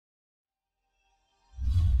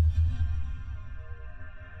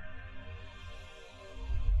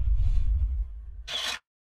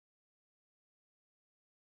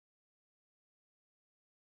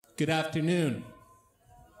Good afternoon.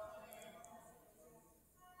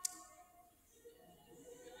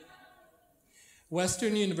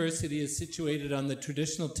 Western University is situated on the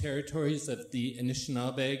traditional territories of the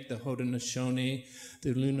Anishinaabe, the Haudenosaunee,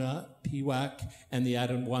 the Luna, Piwak, and the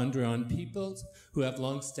Attawandaron peoples, who have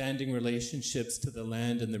long-standing relationships to the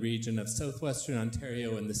land and the region of southwestern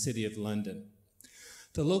Ontario and the City of London.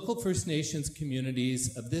 The local First Nations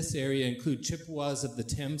communities of this area include Chippewas of the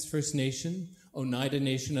Thames First Nation, Oneida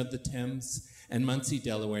Nation of the Thames, and Munsee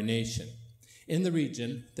Delaware Nation. In the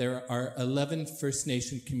region, there are 11 First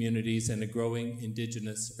Nation communities and a growing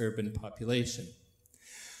Indigenous urban population.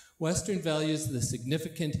 Western values the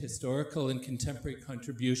significant historical and contemporary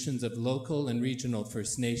contributions of local and regional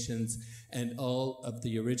First Nations and all of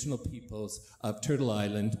the original peoples of Turtle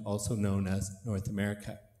Island, also known as North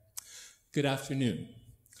America. Good afternoon.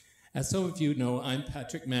 As some of you know, I'm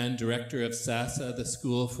Patrick Mann, Director of SASAH, the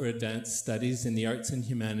School for Advanced Studies in the Arts and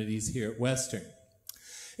Humanities here at Western.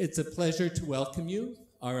 It's a pleasure to welcome you,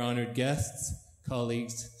 our honored guests,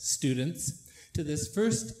 colleagues, students, to this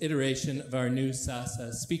first iteration of our new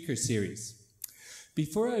SASAH speaker series.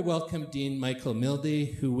 Before I welcome Dean Michael Mildy,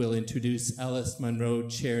 who will introduce Alice Munro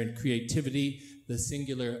Chair in Creativity, the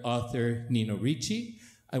singular author Nino Ricci,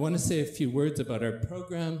 I want to say a few words about our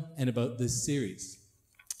program and about this series.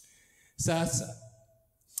 SASAH.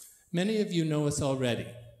 Many of you know us already,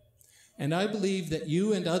 and I believe that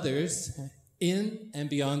you and others in and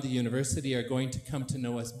beyond the university are going to come to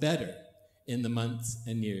know us better in the months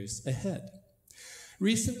and years ahead.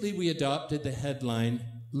 Recently, we adopted the headline,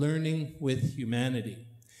 Learning with Humanity,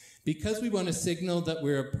 because we want to signal that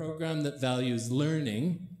we're a program that values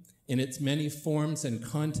learning in its many forms and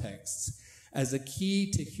contexts as a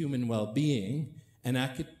key to human well-being, an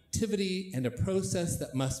activity and a process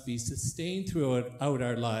that must be sustained throughout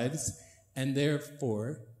our lives and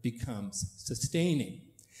therefore becomes sustaining.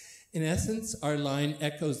 In essence, our line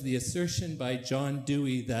echoes the assertion by John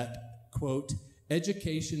Dewey that, quote,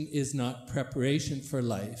 education is not preparation for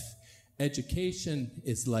life. Education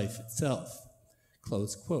is life itself,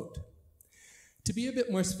 close quote. To be a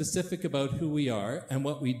bit more specific about who we are and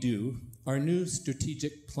what we do, our new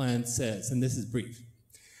strategic plan says, and this is brief,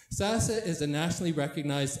 SASAH is a nationally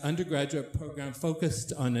recognized undergraduate program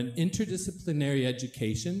focused on an interdisciplinary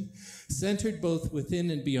education centered both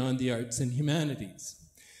within and beyond the arts and humanities.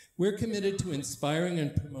 We're committed to inspiring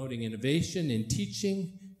and promoting innovation in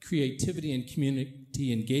teaching, creativity, and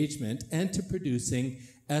community engagement, and to producing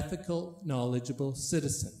ethical, knowledgeable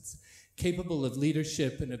citizens, capable of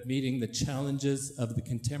leadership and of meeting the challenges of the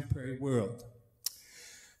contemporary world.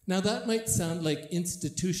 Now, that might sound like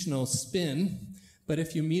institutional spin, but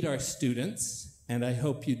if you meet our students, and I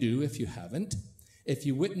hope you do if you haven't, if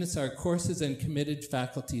you witness our courses and committed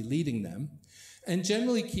faculty leading them, and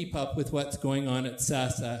generally keep up with what's going on at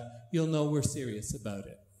SASAH, you'll know we're serious about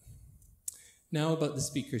it. Now about the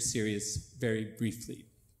speaker series, very briefly.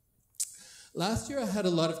 Last year I had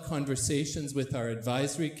a lot of conversations with our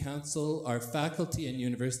advisory council, our faculty and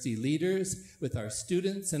university leaders, with our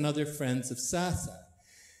students and other friends of SASAH,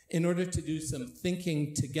 in order to do some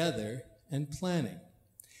thinking together and planning.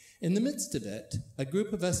 In the midst of it, a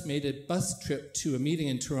group of us made a bus trip to a meeting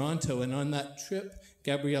in Toronto, and on that trip,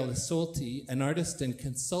 Gabriella Solti, an artist and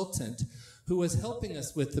consultant who was helping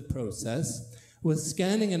us with the process, was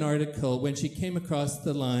scanning an article when she came across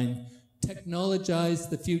the line, "Technologize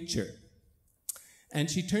the future." And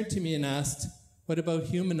she turned to me and asked, "What about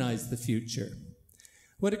humanize the future?"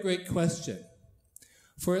 What a great question.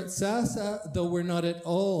 For at SASAH, though we're not at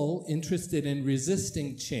all interested in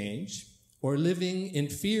resisting change or living in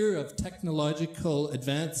fear of technological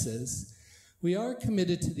advances, we are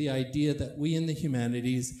committed to the idea that we in the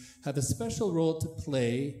humanities have a special role to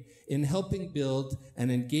play in helping build an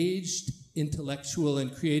engaged intellectual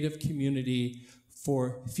and creative community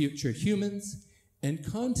for future humans and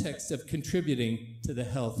context of contributing to the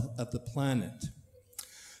health of the planet.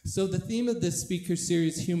 So the theme of this speaker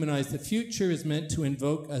series, Humanize the Future, is meant to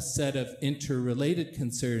invoke a set of interrelated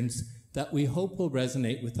concerns that we hope will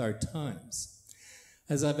resonate with our times.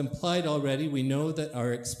 As I've implied already, we know that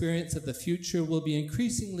our experience of the future will be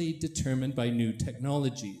increasingly determined by new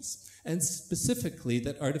technologies, and specifically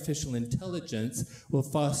that artificial intelligence will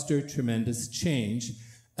foster tremendous change,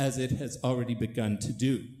 as it has already begun to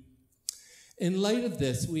do. In light of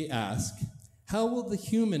this, we ask, how will the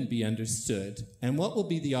human be understood, and what will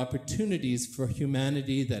be the opportunities for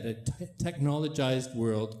humanity that a technologized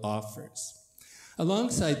world offers?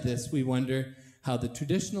 Alongside this, we wonder how the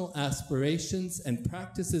traditional aspirations and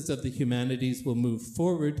practices of the humanities will move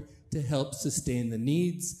forward to help sustain the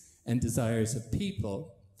needs and desires of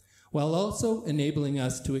people, while also enabling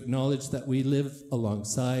us to acknowledge that we live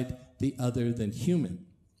alongside the other than human.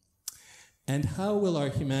 And how will our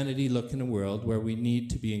humanity look in a world where we need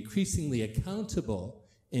to be increasingly accountable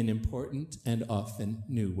in important and often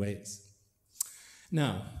new ways?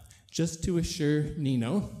 Now, just to assure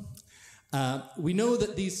Nino, we know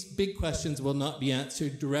that these big questions will not be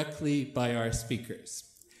answered directly by our speakers.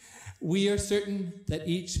 We are certain that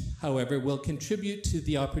each, however, will contribute to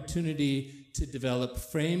the opportunity to develop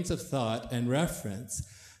frames of thought and reference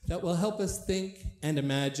that will help us think and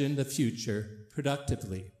imagine the future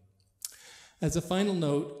productively. As a final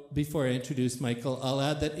note, before I introduce Michael, I'll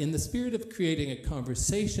add that in the spirit of creating a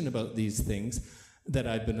conversation about these things that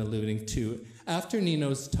I've been alluding to, after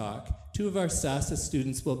Nino's talk, two of our SASAH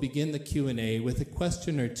students will begin the Q&A with a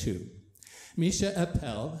question or two. Misha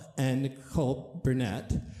Appel and Nicole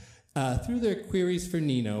Burnett, through their queries for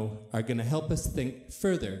Nino, are going to help us think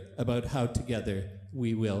further about how together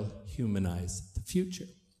we will humanize the future.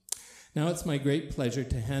 Now it's my great pleasure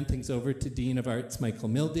to hand things over to Dean of Arts Michael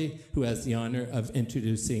Mildy, who has the honor of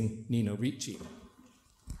introducing Nino Ricci.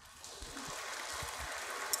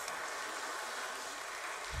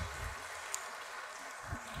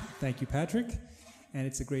 Thank you, Patrick. And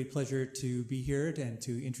it's a great pleasure to be here and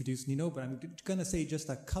to introduce Nino, but I'm going to say just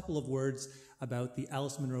a couple of words about the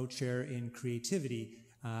Alice Munro Chair in Creativity,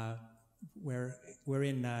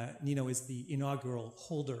 wherein Nino is the inaugural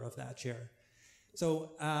holder of that chair.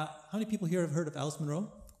 So, how many people here have heard of Alice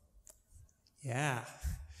Munro? Yeah.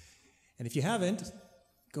 And if you haven't,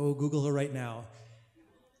 go Google her right now.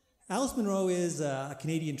 Alice Munro is a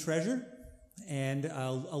Canadian treasure and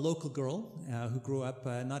a local girl who grew up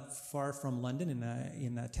not far from London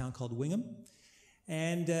in a town called Wingham.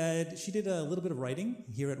 And she did a little bit of writing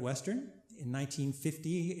here at Western in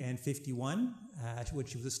 1950 and 51 when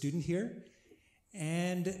she was a student here.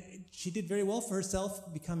 And she did very well for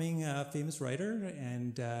herself, becoming a famous writer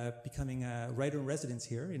and becoming a writer-in-residence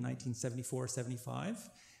here in 1974-75,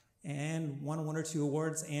 and won one or two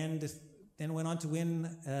awards, and then went on to win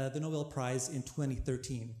the Nobel Prize in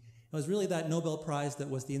 2013. It was really that Nobel Prize that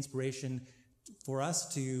was the inspiration for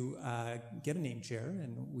us to get a name chair,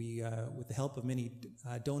 and we, with the help of many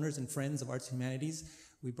donors and friends of arts and humanities,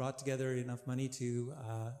 we brought together enough money to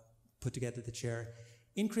put together the chair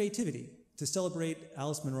in creativity, to celebrate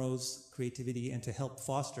Alice Munro's creativity and to help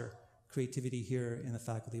foster creativity here in the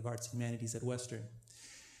Faculty of Arts and Humanities at Western.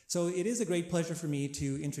 So it is a great pleasure for me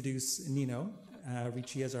to introduce Nino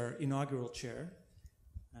Ricci as our inaugural chair.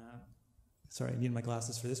 Sorry, I need my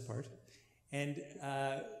glasses for this part. And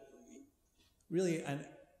really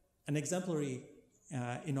an exemplary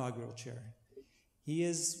inaugural chair. He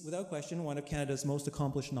is, without question, one of Canada's most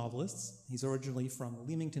accomplished novelists. He's originally from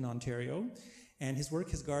Leamington, Ontario, and his work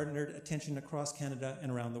has garnered attention across Canada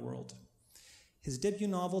and around the world. His debut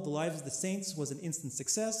novel, The Lives of the Saints, was an instant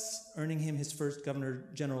success, earning him his first Governor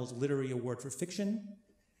General's Literary Award for Fiction.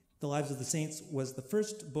 The Lives of the Saints was the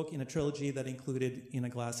first book in a trilogy that included In a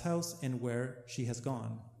Glass House and Where She Has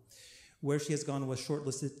Gone. Where She Has Gone was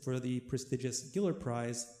shortlisted for the prestigious Giller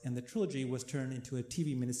Prize, and the trilogy was turned into a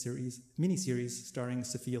TV miniseries starring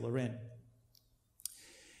Sophia Loren.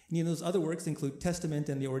 Nino's other works include Testament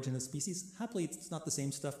and The Origin of Species. Happily, it's not the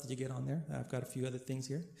same stuff that you get on there. I've got a few other things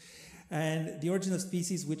here. And The Origin of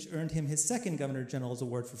Species, which earned him his second Governor General's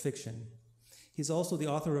Award for Fiction. He's also the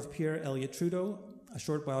author of Pierre Elliott Trudeau, a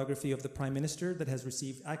short biography of the Prime Minister that has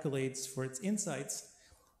received accolades for its insights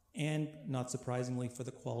and, not surprisingly, for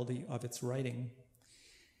the quality of its writing.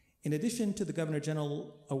 In addition to the Governor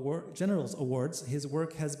General's Awards, his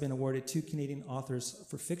work has been awarded 2 Canadian Authors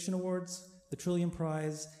for Fiction Awards, the Trillium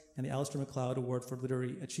Prize, and the Alistair MacLeod Award for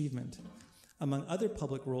Literary Achievement. Among other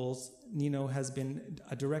public roles, Nino has been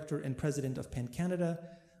a director and president of PEN Canada,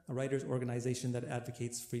 a writers' organization that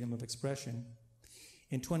advocates freedom of expression.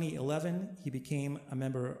 In 2011, he became a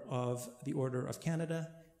member of the Order of Canada,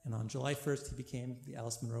 and on July 1st, he became the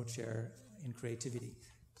Alice Munro Chair in Creativity.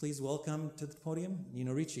 Please welcome to the podium,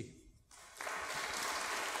 Nino Ricci.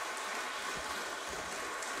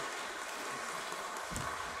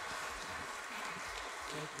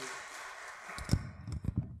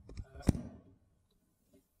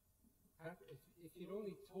 If you'd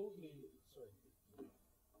only told me, sorry.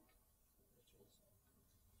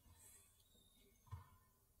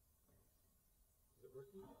 Is it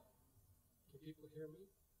working? Can people hear me?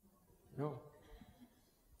 No.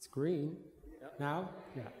 It's green. Yep. Now?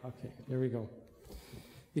 Yeah, okay, there we go.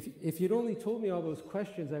 If you'd only told me all those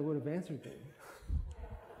questions, I would have answered them.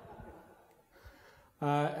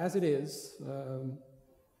 As it is,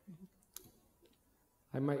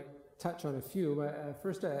 I might touch on a few.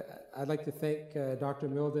 First, I'd like to thank Dr.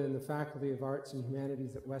 Milda and the Faculty of Arts and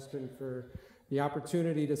Humanities at Western for the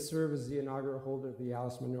opportunity to serve as the inaugural holder of the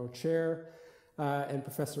Alice Munro Chair, and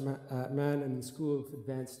Professor Mann and the School of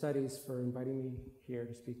Advanced Studies for inviting me here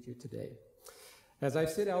to speak to you today. As I've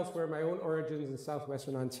said elsewhere, my own origins in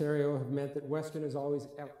southwestern Ontario have meant that Western has always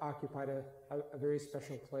occupied a very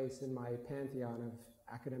special place in my pantheon of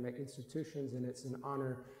academic institutions, and it's an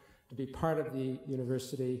honor to be part of the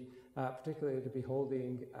university, particularly to be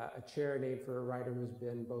holding a chair named for a writer who's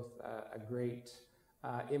been both a great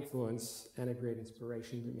influence and a great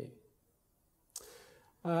inspiration to me.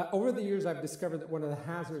 Over the years, I've discovered that one of the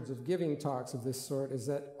hazards of giving talks of this sort is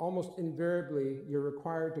that almost invariably you're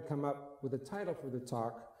required to come up with a title for the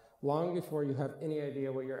talk long before you have any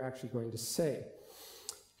idea what you're actually going to say.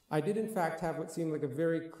 I did in fact have what seemed like a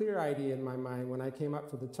very clear idea in my mind when I came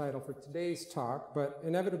up with the title for today's talk, but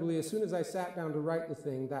inevitably as soon as I sat down to write the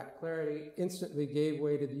thing, that clarity instantly gave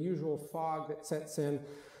way to the usual fog that sets in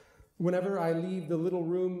whenever I leave the little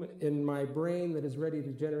room in my brain that is ready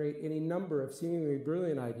to generate any number of seemingly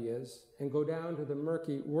brilliant ideas and go down to the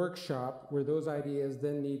murky workshop where those ideas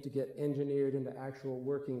then need to get engineered into actual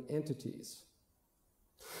working entities.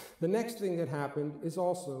 The next thing that happened is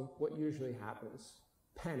also what usually happens: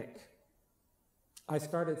 panic. I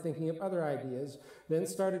started thinking of other ideas, then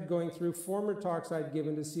started going through former talks I'd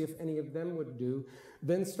given to see if any of them would do,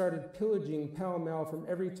 then started pillaging pell-mell from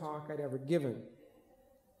every talk I'd ever given.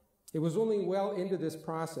 It was only well into this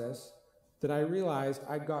process that I realized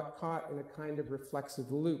I got caught in a kind of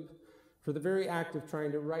reflexive loop, for the very act of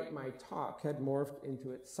trying to write my talk had morphed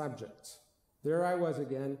into its subject. There I was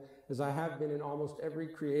again, as I have been in almost every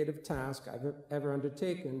creative task I've ever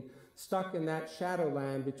undertaken, stuck in that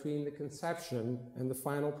shadowland between the conception and the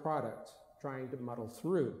final product, trying to muddle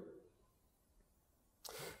through.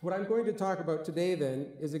 What I'm going to talk about today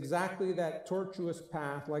then is exactly that tortuous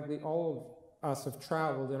path likely all of us have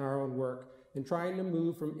traveled in our own work in trying to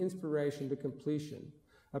move from inspiration to completion,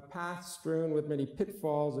 a path strewn with many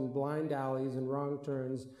pitfalls and blind alleys and wrong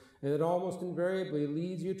turns, and it almost invariably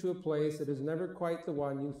leads you to a place that is never quite the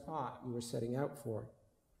one you thought you were setting out for.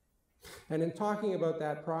 And in talking about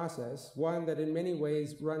that process, one that in many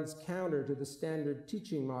ways runs counter to the standard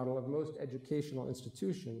teaching model of most educational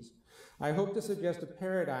institutions, I hope to suggest a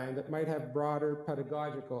paradigm that might have broader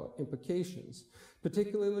pedagogical implications,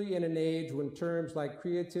 particularly in an age when terms like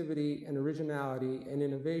creativity and originality and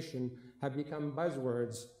innovation have become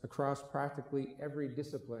buzzwords across practically every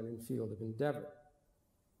discipline and field of endeavor.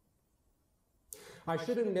 I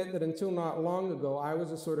should admit that until not long ago, I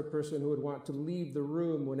was the sort of person who would want to leave the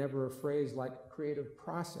room whenever a phrase like creative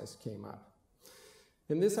process came up.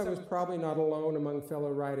 In this, I was probably not alone among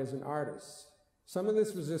fellow writers and artists. Some of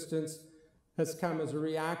this resistance has come as a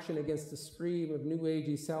reaction against the stream of new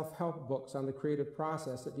agey self-help books on the creative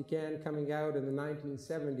process that began coming out in the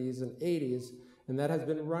 1970s and 80s, and that has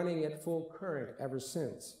been running at full current ever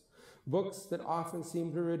since. Books that often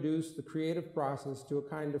seem to reduce the creative process to a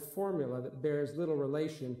kind of formula that bears little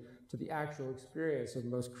relation to the actual experience of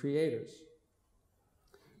most creators.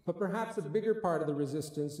 But perhaps a bigger part of the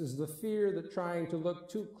resistance is the fear that trying to look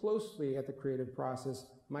too closely at the creative process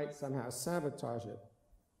might somehow sabotage it.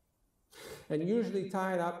 And usually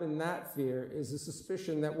tied up in that fear is the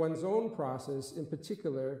suspicion that one's own process in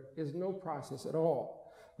particular is no process at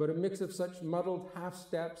all, but a mix of such muddled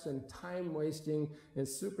half-steps and time-wasting and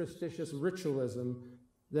superstitious ritualism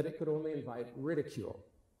that it could only invite ridicule.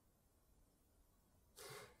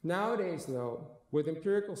 Nowadays, though, with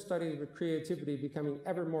empirical studies of creativity becoming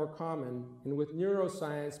ever more common, and with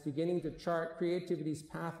neuroscience beginning to chart creativity's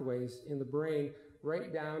pathways in the brain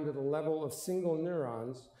right down to the level of single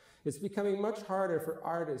neurons, it's becoming much harder for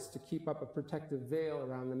artists to keep up a protective veil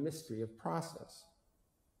around the mystery of process.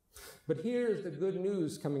 But here's the good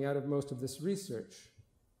news coming out of most of this research,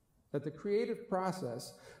 that the creative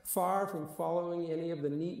process, far from following any of the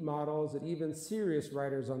neat models that even serious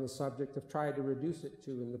writers on the subject have tried to reduce it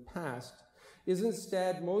to in the past, is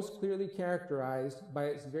instead most clearly characterized by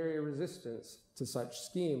its very resistance to such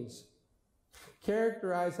schemes.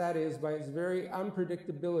 Characterized, that is, by its very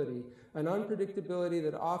unpredictability, an unpredictability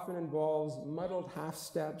that often involves muddled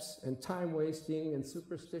half-steps and time-wasting and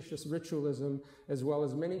superstitious ritualism, as well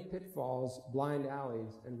as many pitfalls, blind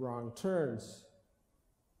alleys, and wrong turns.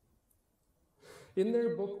 In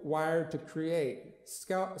their book, Wired to Create,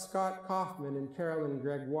 Scott Kaufman and Carolyn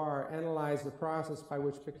Gregoire analyzed the process by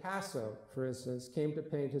which Picasso, for instance, came to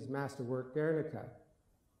paint his masterwork Guernica.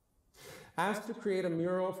 Asked to create a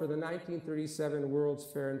mural for the 1937 World's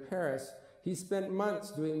Fair in Paris, he spent months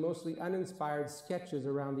doing mostly uninspired sketches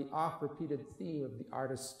around the oft-repeated theme of the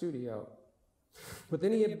artist's studio. But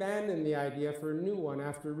then he abandoned the idea for a new one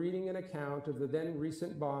after reading an account of the then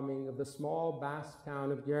recent bombing of the small Basque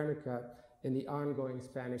town of Guernica in the ongoing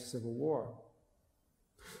Spanish Civil War.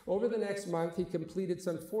 Over the next month, he completed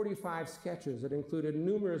some 45 sketches that included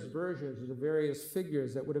numerous versions of the various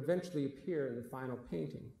figures that would eventually appear in the final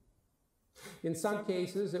painting. In some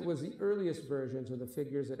cases, it was the earliest versions of the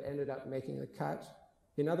figures that ended up making the cut.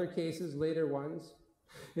 In other cases, later ones.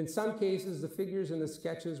 In some cases, the figures in the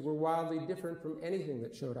sketches were wildly different from anything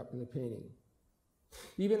that showed up in the painting.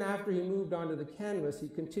 Even after he moved onto the canvas, he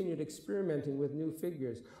continued experimenting with new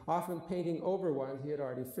figures, often painting over ones he had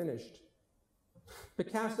already finished.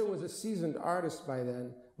 Picasso was a seasoned artist by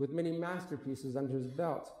then, with many masterpieces under his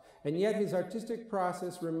belt, and yet his artistic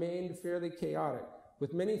process remained fairly chaotic,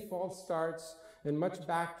 with many false starts and much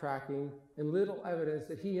backtracking and little evidence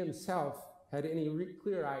that he himself had any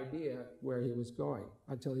clear idea where he was going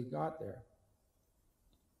until he got there.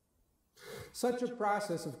 Such a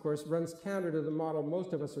process, of course, runs counter to the model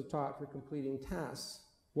most of us are taught for completing tasks,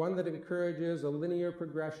 one that encourages a linear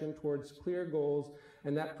progression towards clear goals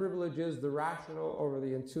and that privileges the rational over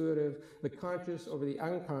the intuitive, the conscious over the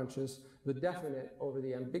unconscious, the definite over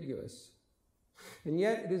the ambiguous. And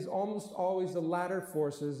yet it is almost always the latter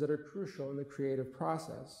forces that are crucial in the creative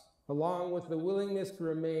process, along with the willingness to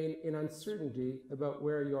remain in uncertainty about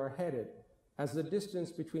where you are headed, as the distance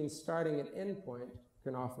between starting and end point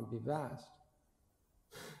can often be vast.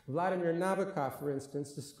 Vladimir Nabokov, for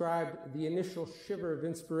instance, described the initial shiver of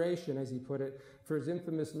inspiration, as he put it, for his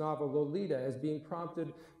infamous novel Lolita as being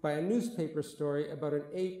prompted by a newspaper story about an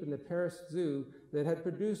ape in the Paris Zoo that had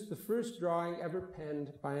produced the first drawing ever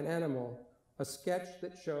penned by an animal, a sketch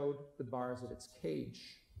that showed the bars of its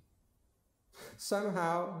cage.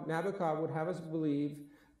 Somehow, Nabokov would have us believe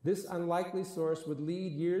this unlikely source would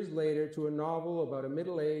lead years later to a novel about a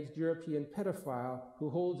middle-aged European pedophile who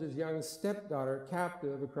holds his young stepdaughter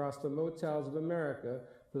captive across the motels of America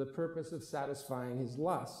for the purpose of satisfying his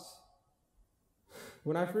lusts.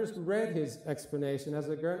 When I first read his explanation as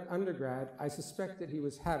an undergrad, I suspected he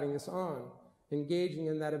was having us on, engaging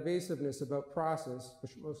in that evasiveness about process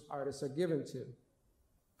which most artists are given to.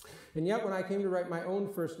 And yet, when I came to write my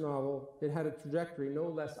own first novel, it had a trajectory no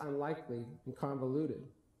less unlikely and convoluted.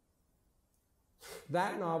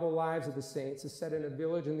 That novel, Lives of the Saints, is set in a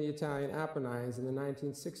village in the Italian Apennines in the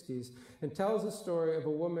 1960s and tells the story of a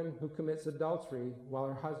woman who commits adultery while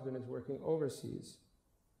her husband is working overseas.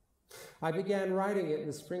 I began writing it in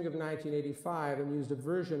the spring of 1985 and used a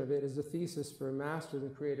version of it as a thesis for a master's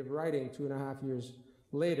in creative writing 2.5 years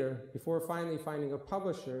later, before finally finding a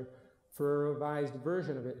publisher for a revised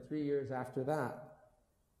version of it 3 years after that.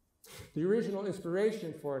 The original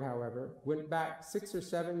inspiration for it, however, went back 6 or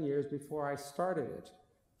 7 years before I started it,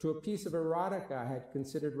 to a piece of erotica I had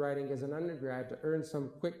considered writing as an undergrad to earn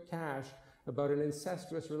some quick cash about an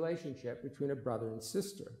incestuous relationship between a brother and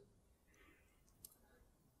sister.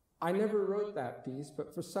 I never wrote that piece,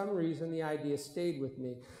 but for some reason the idea stayed with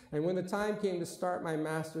me, and when the time came to start my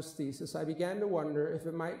master's thesis, I began to wonder if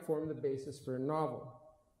it might form the basis for a novel.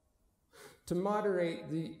 To moderate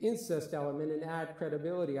the incest element and add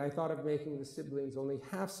credibility, I thought of making the siblings only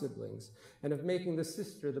half-siblings, and of making the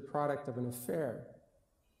sister the product of an affair.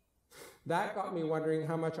 That got me wondering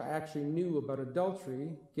how much I actually knew about adultery,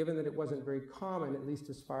 given that it wasn't very common, at least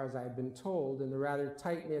as far as I had been told, in the rather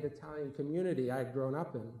tight-knit Italian community I had grown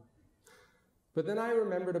up in. But then I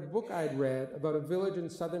remembered a book I'd read about a village in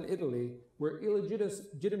southern Italy where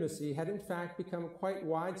illegitimacy had in fact become quite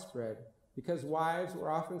widespread, because wives were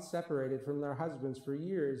often separated from their husbands for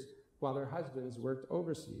years while their husbands worked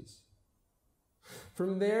overseas.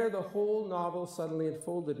 From there, the whole novel suddenly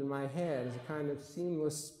unfolded in my head as a kind of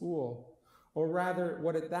seamless spool, or rather,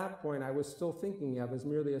 what at that point I was still thinking of as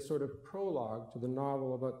merely a sort of prologue to the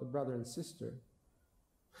novel about the brother and sister.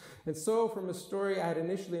 And so, from a story I had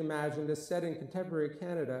initially imagined as set in contemporary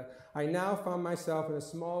Canada, I now found myself in a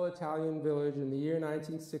small Italian village in the year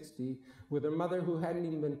 1960 with a mother who hadn't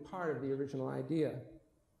even been part of the original idea.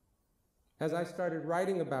 As I started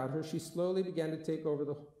writing about her, she slowly began to take over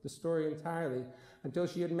the story entirely, until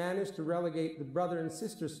she had managed to relegate the brother and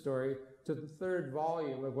sister story to the 3rd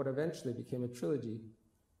volume of what eventually became a trilogy.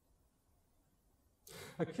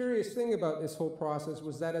 A curious thing about this whole process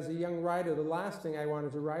was that as a young writer, the last thing I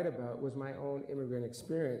wanted to write about was my own immigrant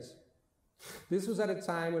experience. This was at a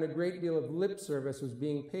time when a great deal of lip service was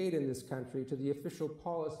being paid in this country to the official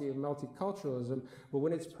policy of multiculturalism, but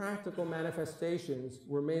when its practical manifestations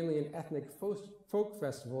were mainly in ethnic folk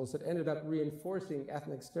festivals that ended up reinforcing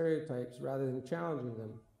ethnic stereotypes rather than challenging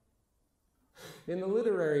them. In the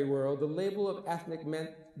literary world, the label of ethnic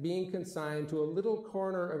meant being consigned to a little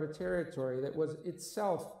corner of a territory that was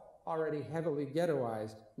itself already heavily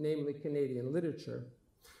ghettoized, namely Canadian literature,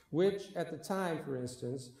 which at the time, for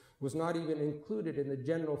instance, was not even included in the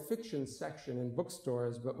general fiction section in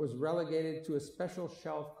bookstores, but was relegated to a special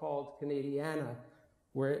shelf called Canadiana,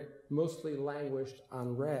 where it mostly languished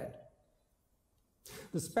unread.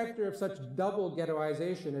 The specter of such double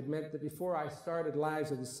ghettoization had meant that before I started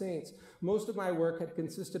Lives of the Saints, most of my work had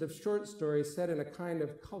consisted of short stories set in a kind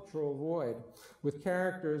of cultural void, with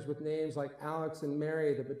characters with names like Alex and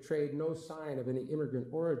Mary that betrayed no sign of any immigrant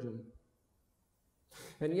origin.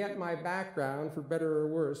 And yet my background, for better or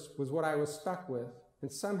worse, was what I was stuck with,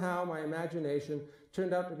 and somehow my imagination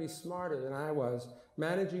turned out to be smarter than I was,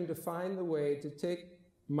 managing to find the way to take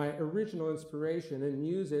my original inspiration and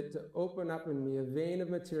use it to open up in me a vein of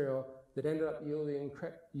material that ended up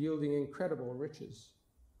yielding incredible riches.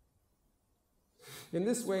 In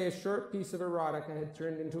this way, a short piece of erotica had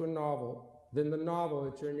turned into a novel, then the novel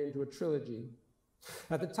had turned into a trilogy.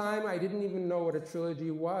 At the time, I didn't even know what a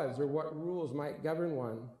trilogy was or what rules might govern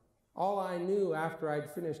one. All I knew after I'd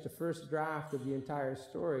finished the first draft of the entire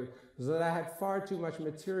story was that I had far too much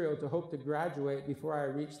material to hope to graduate before I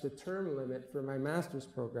reached the term limit for my master's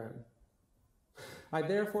program. I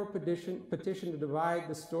therefore petitioned to divide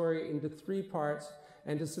the story into 3 parts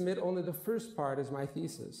and to submit only the first part as my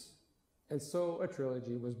thesis. And so a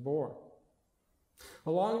trilogy was born.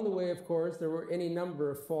 Along the way, of course, there were any number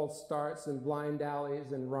of false starts and blind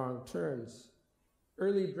alleys and wrong turns.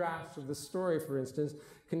 Early drafts of the story, for instance,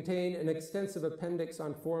 contain an extensive appendix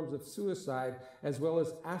on forms of suicide, as well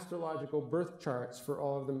as astrological birth charts for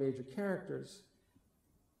all of the major characters.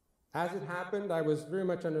 As it happened, I was very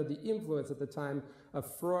much under the influence at the time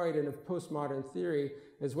of Freud and of postmodern theory,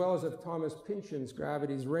 as well as of Thomas Pynchon's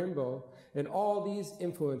Gravity's Rainbow, and all these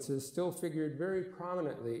influences still figured very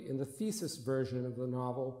prominently in the thesis version of the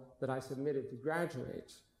novel that I submitted to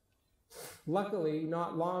graduate. Luckily,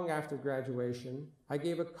 not long after graduation, I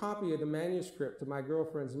gave a copy of the manuscript to my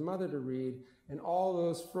girlfriend's mother to read, and all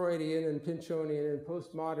those Freudian and Pynchonian and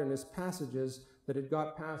postmodernist passages that had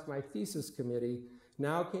got past my thesis committee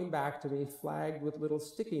now came back to me flagged with little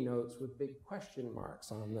sticky notes with big question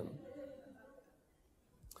marks on them.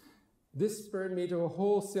 This spurred me to a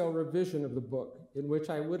wholesale revision of the book, in which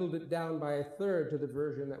I whittled it down by 1/3 to the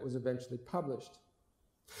version that was eventually published.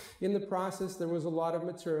 In the process, there was a lot of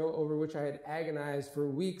material over which I had agonized for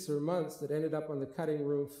weeks or months that ended up on the cutting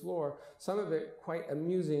room floor, some of it quite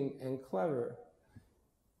amusing and clever.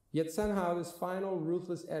 Yet somehow this final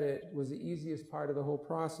ruthless edit was the easiest part of the whole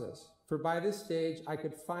process, for by this stage I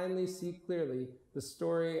could finally see clearly the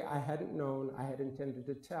story I hadn't known I had intended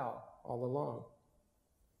to tell all along.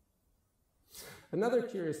 Another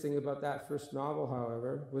curious thing about that first novel,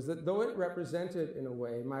 however, was that though it represented, in a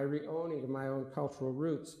way, my reowning of my own cultural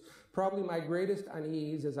roots, probably my greatest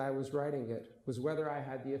unease as I was writing it was whether I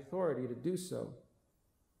had the authority to do so.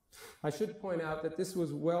 I should point out that this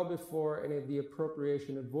was well before any of the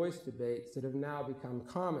appropriation of voice debates that have now become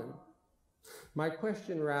common. My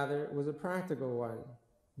question, rather, was a practical one,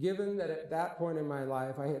 given that at that point in my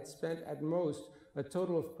life I had spent at most a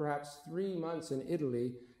total of perhaps 3 months in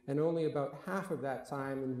Italy, and only about half of that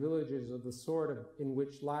time in villages of the sort in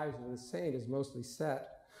which Lives of the Saint is mostly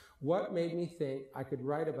set. What made me think I could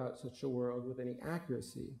write about such a world with any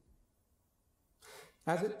accuracy?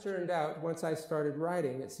 As it turned out, once I started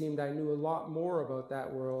writing, it seemed I knew a lot more about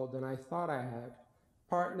that world than I thought I had,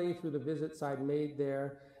 partly through the visits I'd made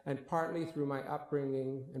there, and partly through my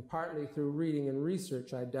upbringing, and partly through reading and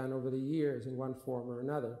research I'd done over the years in one form or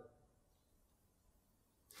another.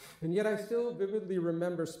 And yet I still vividly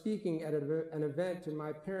remember speaking at an event in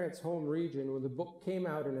my parents' home region when the book came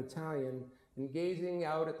out in Italian, and gazing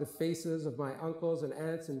out at the faces of my uncles and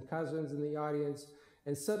aunts and cousins in the audience,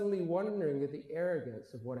 and suddenly wondering at the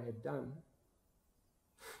arrogance of what I had done.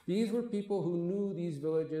 These were people who knew these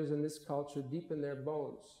villages and this culture deep in their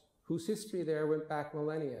bones, whose history there went back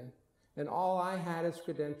millennia, and all I had as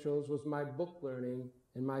credentials was my book learning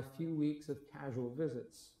and my few weeks of casual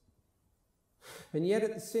visits. And yet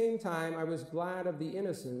at the same time, I was glad of the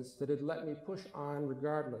innocence that had let me push on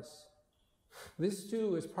regardless. This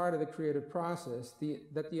too is part of the creative process,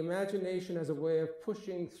 that the imagination has a way of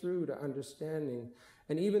pushing through to understanding,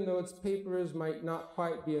 and even though its papers might not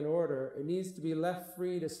quite be in order, it needs to be left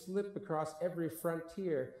free to slip across every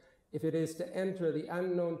frontier if it is to enter the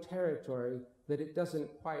unknown territory that it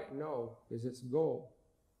doesn't quite know is its goal.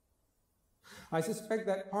 I suspect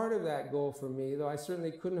that part of that goal for me, though I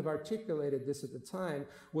certainly couldn't have articulated this at the time,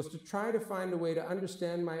 was to try to find a way to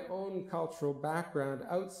understand my own cultural background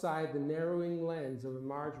outside the narrowing lens of a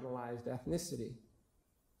marginalized ethnicity.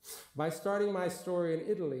 By starting my story in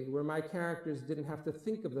Italy, where my characters didn't have to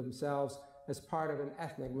think of themselves as part of an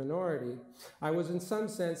ethnic minority. I was in some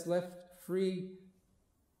sense left free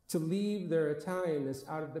to leave their Italianness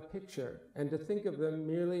out of the picture and to think of them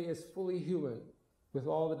merely as fully human, with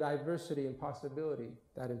all the diversity and possibility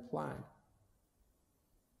that implied.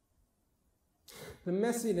 The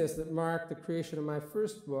messiness that marked the creation of my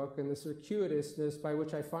first book and the circuitousness by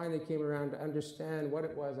which I finally came around to understand what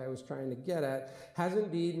it was I was trying to get at has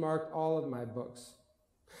indeed marked all of my books.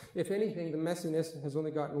 If anything, the messiness has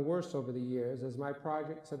only gotten worse over the years as my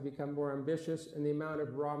projects have become more ambitious and the amount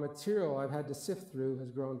of raw material I've had to sift through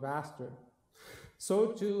has grown vaster.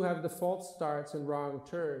 So too have the false starts and wrong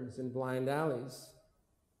turns and blind alleys.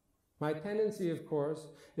 My tendency, of course,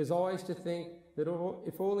 is always to think that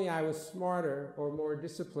if only I was smarter or more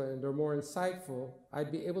disciplined or more insightful,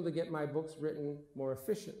 I'd be able to get my books written more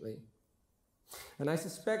efficiently. And I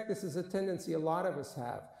suspect this is a tendency a lot of us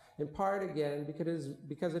have, in part, again,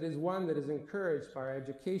 because it is one that is encouraged by our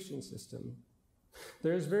education system.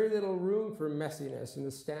 There is very little room for messiness in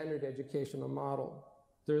the standard educational model.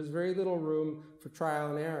 There is very little room for trial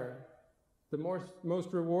and error. The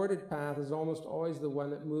most rewarded path is almost always the one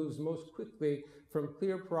that moves most quickly from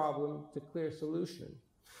clear problem to clear solution.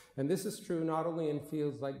 And this is true not only in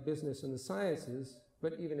fields like business and the sciences,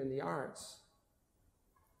 but even in the arts.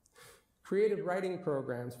 Creative writing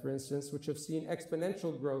programs, for instance, which have seen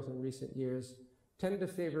exponential growth in recent years, tend to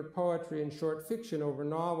favor poetry and short fiction over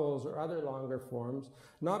novels or other longer forms,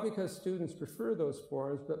 not because students prefer those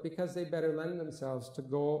forms, but because they better lend themselves to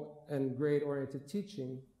goal and grade-oriented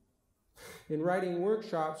teaching. In writing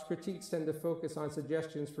workshops, critiques tend to focus on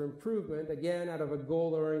suggestions for improvement, again out of a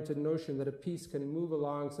goal-oriented notion that a piece can move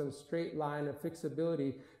along some straight line of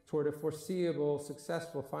fixability toward a foreseeable,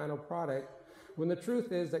 successful final product, when the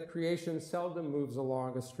truth is that creation seldom moves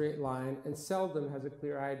along a straight line and seldom has a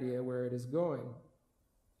clear idea where it is going.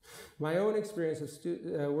 My own experience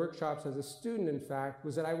of workshops as a student, in fact,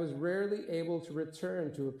 was that I was rarely able to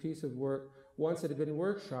return to a piece of work once it had been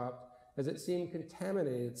workshopped, as it seemed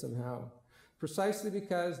contaminated somehow, precisely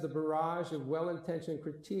because the barrage of well-intentioned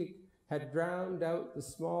critique had drowned out the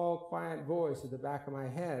small, quiet voice at the back of my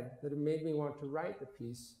head that had made me want to write the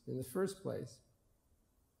piece in the first place.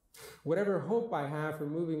 Whatever hope I have for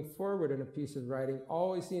moving forward in a piece of writing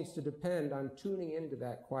always seems to depend on tuning into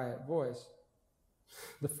that quiet voice.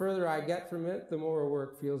 The further I get from it, the more a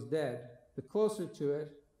work feels dead. The closer to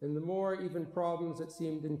it, and the more even problems that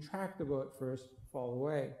seemed intractable at first fall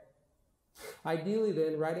away. Ideally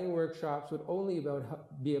then, writing workshops would only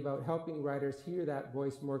be about helping writers hear that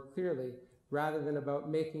voice more clearly, rather than about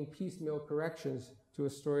making piecemeal corrections to a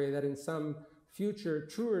story that in some future,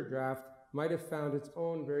 truer draft might have found its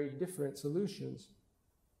own very different solutions.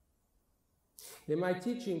 In my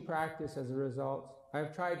teaching practice, as a result, I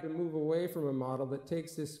have tried to move away from a model that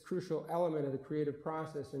takes this crucial element of the creative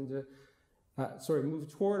process into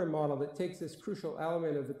move toward a model that takes this crucial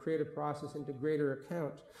element of the creative process into greater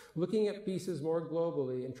account, looking at pieces more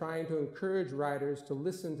globally and trying to encourage writers to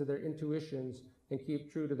listen to their intuitions and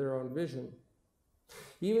keep true to their own vision.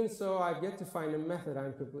 Even so, I've yet to find a method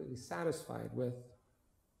I'm completely satisfied with.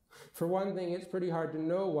 For one thing, it's pretty hard to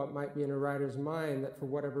know what might be in a writer's mind that for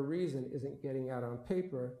whatever reason isn't getting out on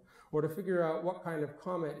paper, or to figure out what kind of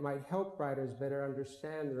comment might help writers better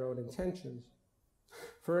understand their own intentions.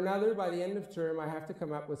 For another, by the end of term, I have to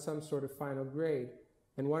come up with some sort of final grade,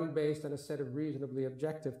 and one based on a set of reasonably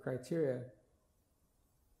objective criteria.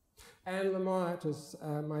 Anne Lamott, as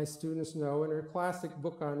my students know, in her classic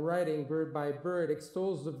book on writing, Bird by Bird,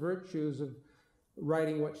 extols the virtues of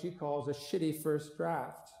writing what she calls a shitty first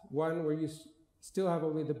draft, one where you still have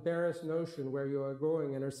only the barest notion where you are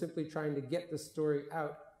going and are simply trying to get the story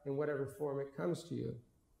out in whatever form it comes to you.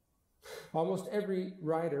 Almost every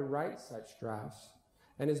writer writes such drafts,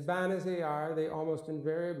 and as bad as they are, they almost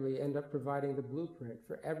invariably end up providing the blueprint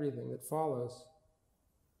for everything that follows.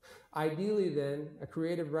 Ideally then, a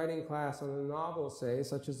creative writing class on a novel, say,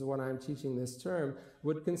 such as the one I'm teaching this term,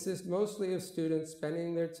 would consist mostly of students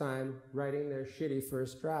spending their time writing their shitty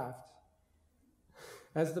first draft.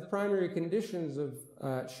 As the primary conditions of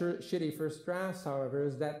shitty first drafts, however,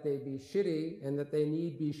 is that they be shitty and that they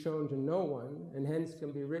need be shown to no one, and hence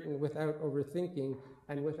can be written without overthinking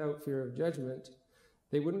and without fear of judgment,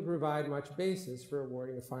 they wouldn't provide much basis for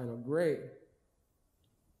awarding a final grade.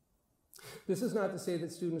 This is not to say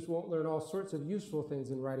that students won't learn all sorts of useful things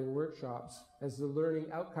in writing workshops, as the learning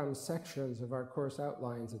outcomes sections of our course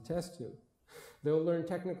outlines attest to. They'll learn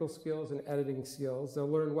technical skills and editing skills.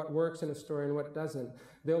 They'll learn what works in a story and what doesn't.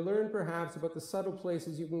 They'll learn perhaps about the subtle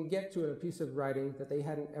places you can get to in a piece of writing that they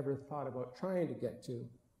hadn't ever thought about trying to get to.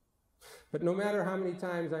 But no matter how many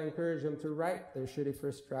times I encourage them to write their shitty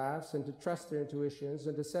first drafts and to trust their intuitions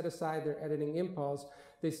and to set aside their editing impulse,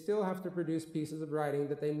 they still have to produce pieces of writing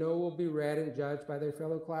that they know will be read and judged by their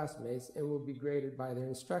fellow classmates and will be graded by their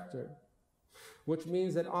instructor. Which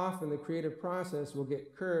means that often the creative process will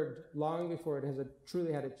get curbed long before it has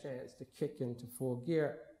truly had a chance to kick into full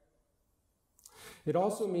gear. It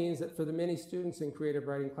also means that for the many students in creative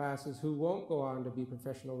writing classes who won't go on to be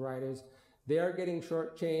professional writers, they are getting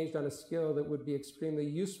shortchanged on a skill that would be extremely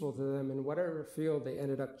useful to them in whatever field they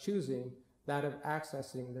ended up choosing, that of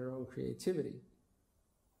accessing their own creativity.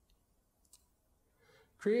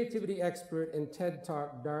 Creativity expert and TED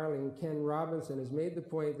Talk darling Ken Robinson has made the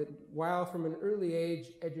point that while from an early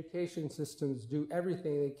age education systems do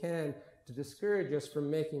everything they can to discourage us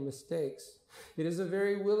from making mistakes, it is a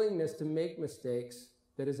very willingness to make mistakes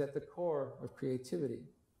that is at the core of creativity.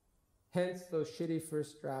 Hence those shitty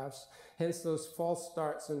first drafts, hence those false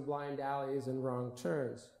starts and blind alleys and wrong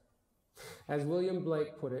turns. As William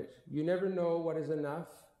Blake put it, you never know what is enough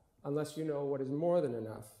unless you know what is more than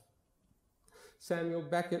enough. Samuel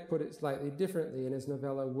Beckett put it slightly differently in his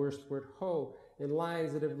novella Worst Word Ho, in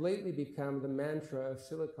lines that have lately become the mantra of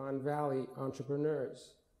Silicon Valley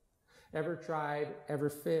entrepreneurs. Ever tried, ever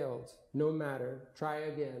failed, no matter, try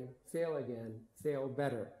again, fail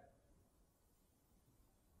better.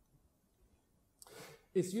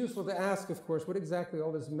 It's useful to ask, of course, what exactly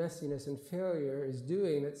all this messiness and failure is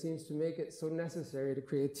doing that seems to make it so necessary to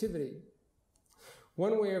creativity.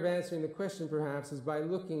 One way of answering the question, perhaps, is by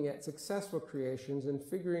looking at successful creations and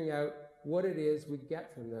figuring out what it is we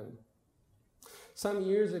get from them. Some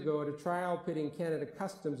years ago, at a trial pitting Canada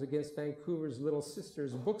Customs against Vancouver's Little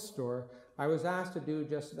Sisters bookstore, I was asked to do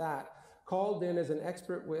just that, called in as an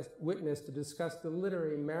expert witness to discuss the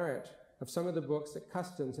literary merit of some of the books that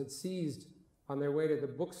Customs had seized on their way to the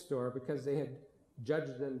bookstore because they had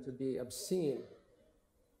judged them to be obscene.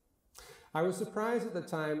 I was surprised at the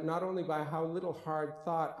time not only by how little hard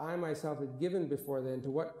thought I myself had given before then to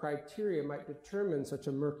what criteria might determine such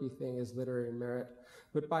a murky thing as literary merit,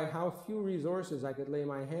 but by how few resources I could lay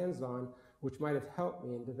my hands on which might have helped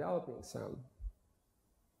me in developing some.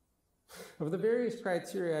 Of the various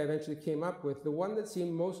criteria I eventually came up with, the one that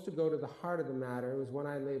seemed most to go to the heart of the matter was one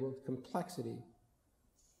I labeled complexity.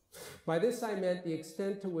 By this I meant the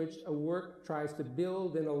extent to which a work tries to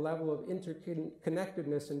build in a level of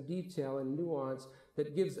interconnectedness and detail and nuance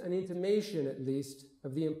that gives an intimation, at least,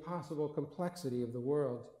 of the impossible complexity of the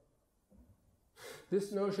world.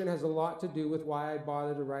 This notion has a lot to do with why I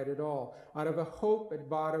bothered to write at all, out of a hope at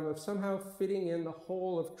bottom of somehow fitting in the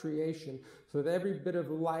whole of creation, so that every bit of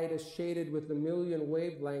light is shaded with the million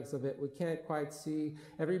wavelengths of it we can't quite see,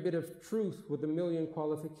 every bit of truth with the million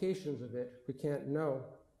qualifications of it we can't know.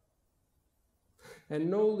 And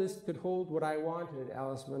no list could hold what I wanted,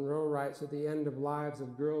 Alice Munro writes at the end of Lives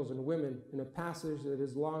of Girls and Women, in a passage that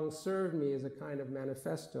has long served me as a kind of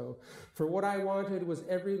manifesto. For what I wanted was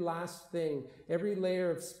every last thing, every layer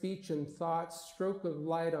of speech and thought, stroke of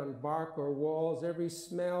light on bark or walls, every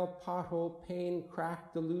smell, pothole, pain,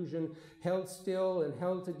 crack, delusion, held still and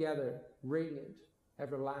held together, radiant,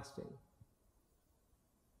 everlasting.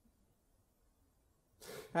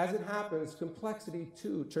 As it happens, complexity,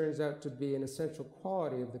 too, turns out to be an essential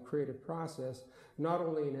quality of the creative process, not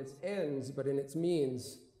only in its ends, but in its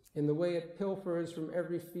means, in the way it pilfers from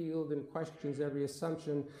every field and questions every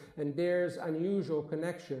assumption and dares unusual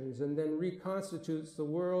connections and then reconstitutes the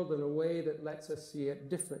world in a way that lets us see it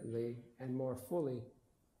differently and more fully.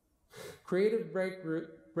 Creative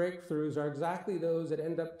breakthroughs are exactly those that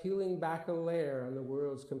end up peeling back a layer on the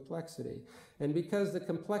world's complexity. And because the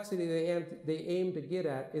complexity they aim to get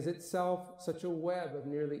at is itself such a web of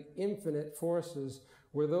nearly infinite forces,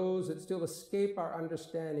 where those that still escape our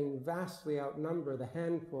understanding vastly outnumber the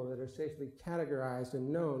handful that are safely categorized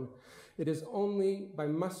and known, it is only by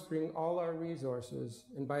mustering all our resources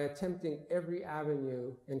and by attempting every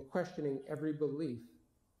avenue and questioning every belief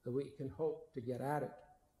that we can hope to get at it.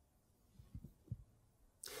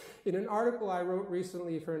 In an article I wrote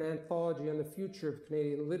recently for an anthology on the future of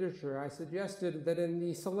Canadian literature, I suggested that in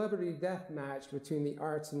the celebrity death match between the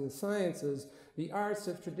arts and the sciences, the arts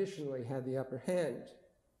have traditionally had the upper hand.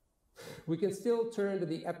 We can still turn to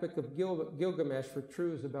the Epic of Gilgamesh for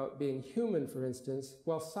truths about being human, for instance,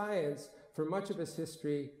 while science, for much of its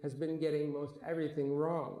history, has been getting most everything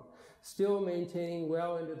wrong, still maintaining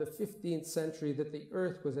well into the 15th century that the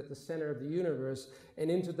Earth was at the center of the universe, and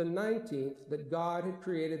into the 19th that God had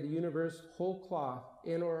created the universe whole cloth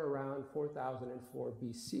in or around 4004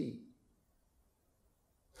 BC.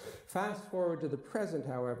 Fast forward to the present,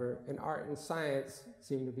 however, and art and science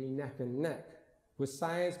seem to be neck and neck. with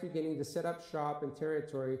science beginning to set up shop in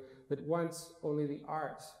territory that once only the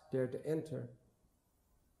arts dared to enter.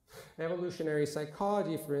 Evolutionary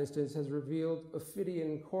psychology, for instance, has revealed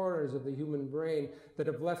Ophidian corners of the human brain that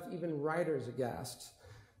have left even writers aghast,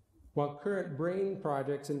 while current brain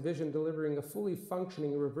projects envision delivering a fully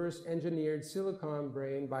functioning reverse-engineered silicon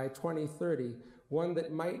brain by 2030, one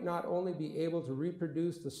that might not only be able to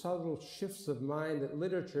reproduce the subtle shifts of mind that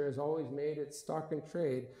literature has always made its stock in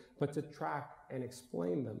trade, but to track and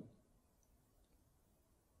explain them.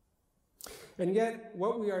 And yet,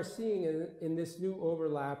 what we are seeing in this new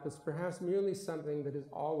overlap is perhaps merely something that has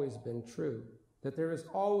always been true, that there has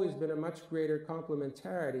always been a much greater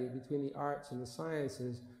complementarity between the arts and the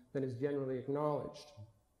sciences than is generally acknowledged.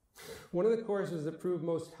 One of the courses that proved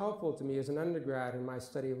most helpful to me as an undergrad in my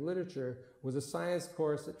study of literature was a science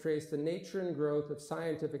course that traced the nature and growth of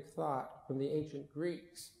scientific thought from the ancient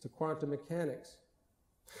Greeks to quantum mechanics.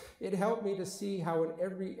 It helped me to see how in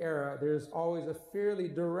every era there's always a fairly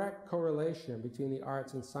direct correlation between the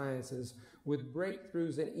arts and sciences, with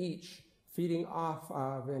breakthroughs in each feeding off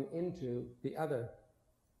of and into the other.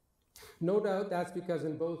 No doubt that's because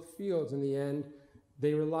in both fields, in the end,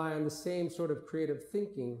 they rely on the same sort of creative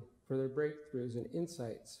thinking for their breakthroughs and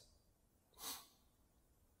insights.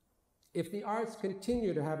 If the arts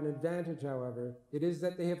continue to have an advantage, however, it is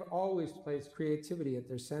that they have always placed creativity at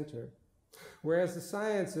their center, whereas the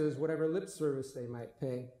sciences, whatever lip service they might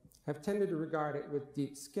pay, have tended to regard it with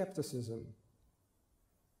deep skepticism.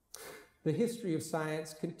 The history of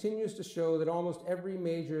science continues to show that almost every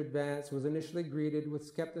major advance was initially greeted with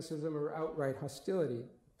skepticism or outright hostility.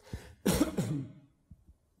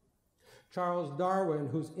 Charles Darwin,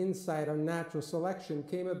 whose insight on natural selection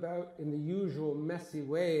came about in the usual messy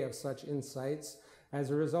way of such insights, as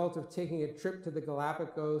a result of taking a trip to the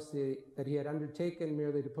Galapagos that he had undertaken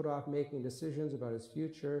merely to put off making decisions about his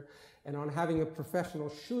future, and on having a professional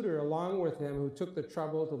shooter along with him who took the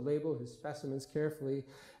trouble to label his specimens carefully,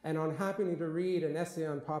 and on happening to read an essay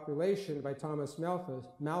on population by Thomas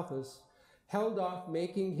Malthus, held off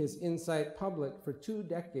making his insight public for 2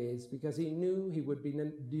 decades because he knew he would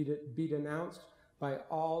be denounced by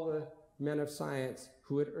all the men of science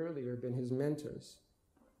who had earlier been his mentors.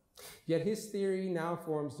 Yet his theory now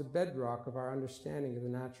forms the bedrock of our understanding of the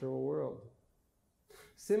natural world.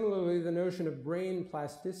 Similarly, the notion of brain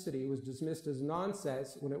plasticity was dismissed as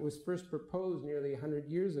nonsense when it was first proposed nearly 100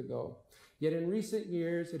 years ago. Yet in recent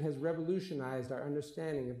years, it has revolutionized our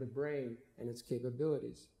understanding of the brain and its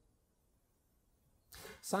capabilities.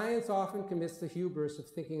 Science often commits the hubris of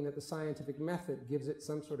thinking that the scientific method gives it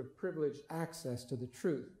some sort of privileged access to the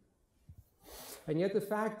truth. And yet the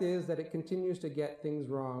fact is that it continues to get things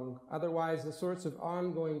wrong. Otherwise, the sorts of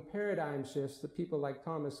ongoing paradigm shifts that people like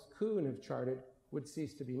Thomas Kuhn have charted would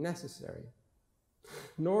cease to be necessary.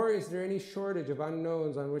 Nor is there any shortage of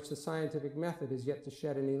unknowns on which the scientific method is yet to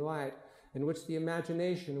shed any light, in which the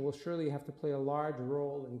imagination will surely have to play a large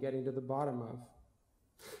role in getting to the bottom of.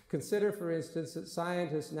 Consider, for instance, that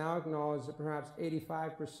scientists now acknowledge that perhaps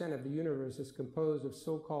 85% of the universe is composed of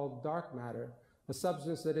so-called dark matter, a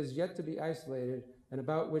substance that is yet to be isolated and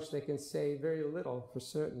about which they can say very little for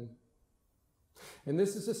certain. And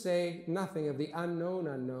this is to say nothing of the unknown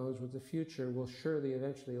unknowns which the future will surely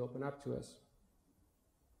eventually open up to us.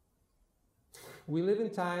 We live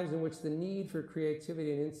in times in which the need for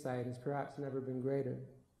creativity and insight has perhaps never been greater.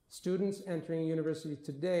 Students entering university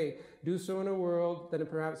today do so in a world that in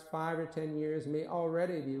perhaps 5 or 10 years may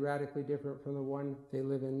already be radically different from the one they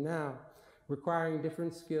live in now, requiring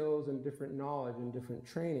different skills and different knowledge and different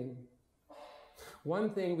training. One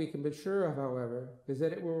thing we can be sure of, however, is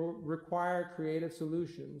that it will require creative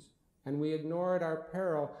solutions, and we ignore at our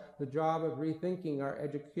peril the job of rethinking our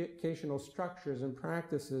educational structures and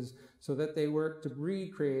practices so that they work to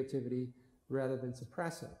breed creativity rather than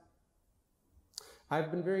suppress it. I've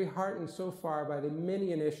been very heartened so far by the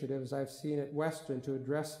many initiatives I've seen at Western to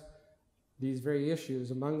address these very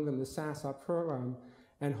issues, among them the SASAH program,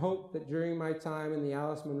 and hope that during my time in the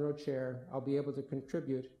Alice Munro Chair, I'll be able to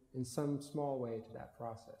contribute in some small way to that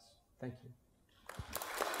process. Thank you.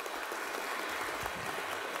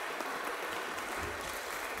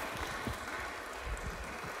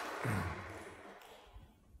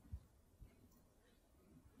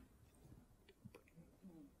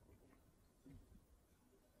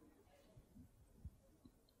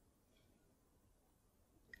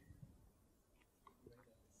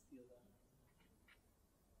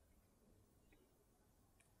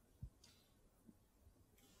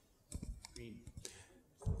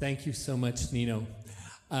 Thank you so much, Nino.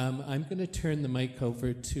 I'm going to turn the mic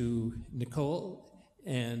over to Nicole,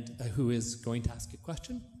 and who is going to ask a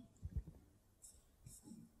question.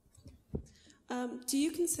 Do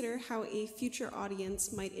you consider how a future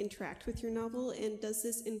audience might interact with your novel, and does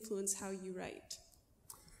this influence how you write?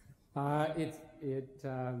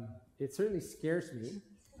 It certainly scares me.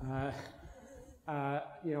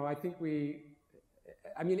 You know, I think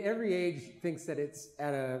every age thinks that it's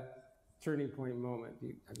at a turning point moment.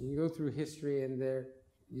 You go through history, and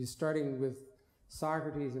you're starting with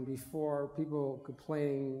Socrates and before, people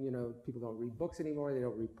complaining, you know, people don't read books anymore, they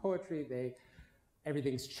don't read poetry,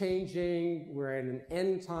 everything's changing, we're in an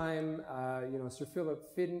end time. You know, Sir Philip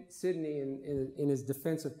Sidney, in his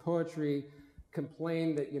defense of poetry,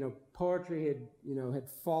 complained that, you know, poetry had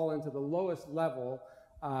fallen to the lowest level,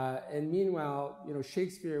 and meanwhile, you know,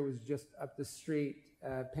 Shakespeare was just up the street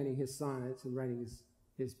penning his sonnets and writing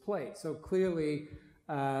his plays. So clearly,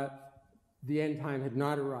 the end time had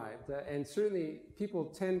not arrived. And certainly, people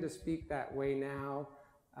tend to speak that way now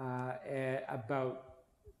about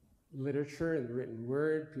literature and the written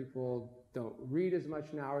word. People don't read as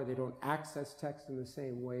much now, or they don't access text in the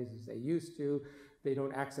same ways as they used to. They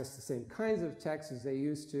don't access the same kinds of text as they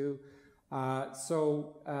used to.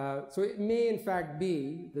 So it may in fact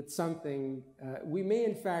be that we may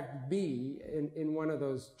in fact be in one of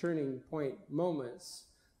those turning point moments.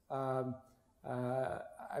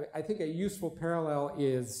 I think a useful parallel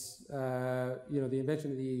is, you know, the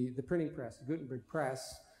invention of the printing press, the Gutenberg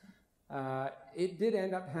press. It did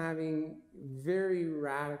end up having very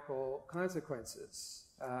radical consequences.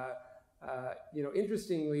 You know,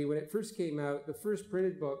 interestingly, when it first came out, the first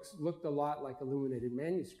printed books looked a lot like illuminated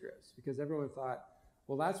manuscripts, because everyone thought,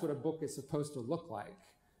 well, that's what a book is supposed to look like.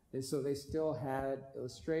 And so they still had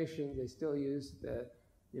illustrations, they still used the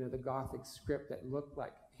Gothic script that looked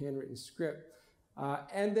like handwritten script.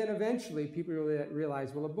 And then eventually people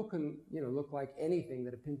realized, well, a book can, you know, look like anything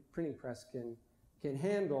that a printing press can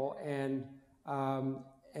handle, and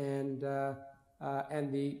the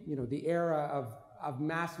era of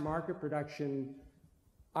mass market production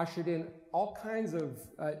ushered in all kinds of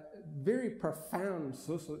very profound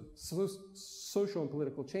social and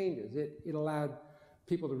political changes. It allowed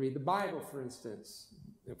people to read the Bible, for instance,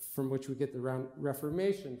 from which we get the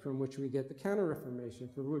Reformation, from which we get the Counter-Reformation,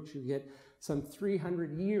 from which we get some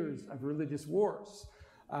 300 years of religious wars,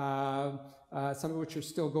 some of which are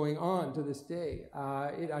still going on to this day.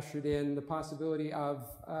 It ushered in the possibility of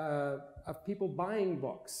people buying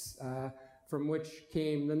books, from which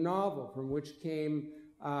came the novel, from which came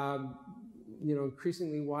you know,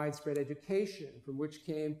 increasingly widespread education, from which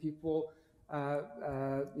came people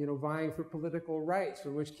you know, vying for political rights,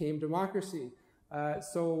 from which came democracy.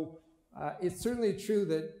 So it's certainly true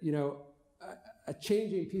that, you know, a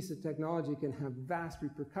changing piece of technology can have vast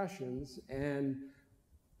repercussions, and,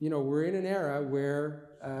 you know, we're in an era where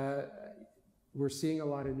we're seeing a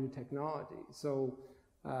lot of new technology. So,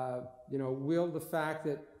 you know, will the fact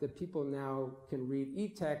that people now can read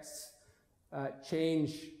e-texts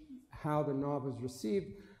change how the novel is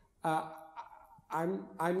received? I'm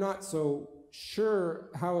not so sure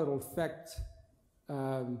how it'll affect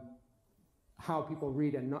how people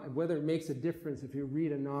read whether it makes a difference if you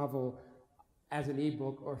read a novel as an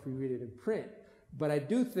e-book or if you read it in print. But I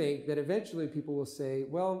do think that eventually people will say,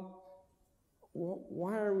 well,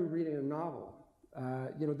 why are we reading a novel?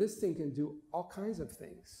 You know, this thing can do all kinds of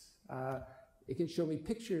things. It can show me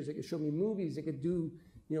pictures, it can show me movies, it could do,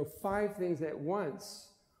 you know, 5 things at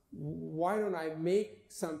once. Why don't I make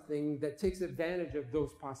something that takes advantage of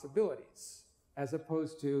those possibilities, as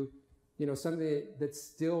opposed to, you know, something that's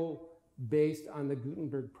still based on the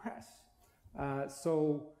Gutenberg press?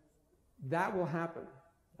 So that will happen.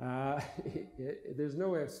 There's no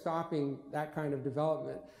way of stopping that kind of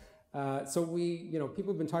development. So you know,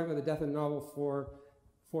 people have been talking about the death of the novel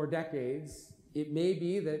for decades. It may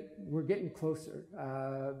be that we're getting closer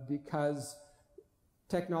because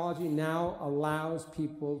technology now allows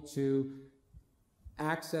people to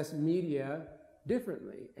access media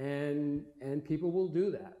differently, and people will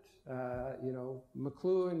do that. You know,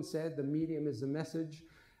 McLuhan said the medium is the message.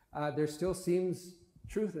 There still seems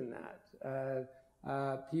truth in that.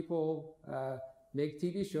 People make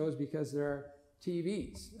TV shows because they're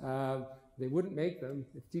TVs. They wouldn't make them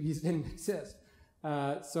if TVs didn't exist.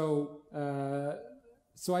 So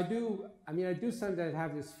I do sometimes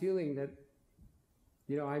have this feeling that,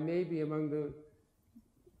 you know, I may be among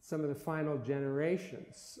some of the final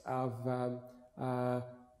generations of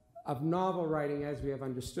novel writing as we have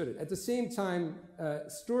understood it. At the same time,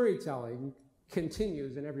 storytelling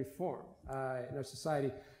continues in every form in our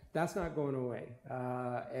society. That's not going away.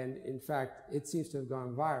 And in fact, it seems to have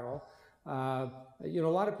gone viral. You know,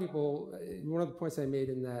 a lot of people, one of the points I made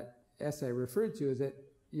in that essay I referred to is that,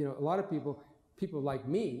 you know, a lot of people like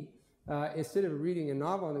me, instead of reading a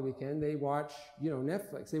novel on the weekend, they watch,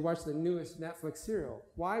 Netflix. They watch the newest Netflix serial.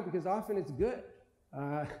 Why? Because often it's good.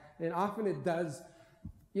 And often it does,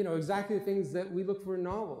 exactly the things that we look for in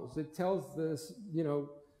novels. It tells this,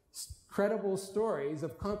 credible stories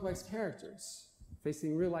of complex characters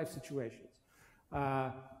facing real-life situations,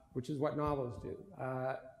 which is what novels do.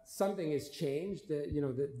 Something has changed.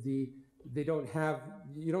 They don't have,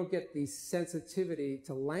 you don't get the sensitivity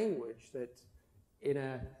to language that in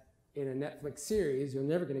a Netflix series, you're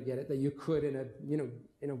never going to get it, that you could in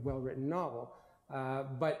a well-written novel.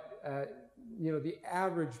 But the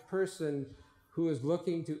average person who is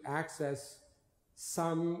looking to access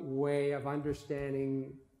some way of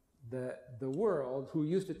understanding the world, who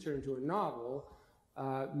used to turn to a novel,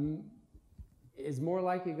 is more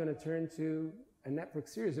likely going to turn to a Netflix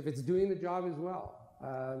series if it's doing the job as well.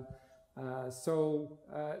 So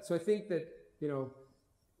I think that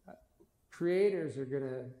creators are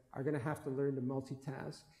gonna have to learn to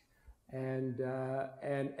multitask and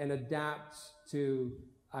adapt to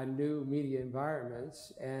new media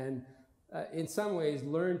environments, and in some ways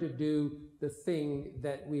learn to do the thing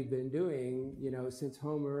that we've been doing, since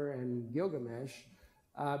Homer and Gilgamesh,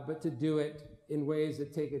 but to do it in ways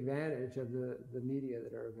that take advantage of the media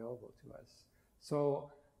that are available to us. So,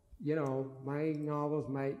 my novels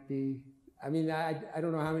might be, I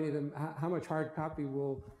don't know how many of them, how much hard copy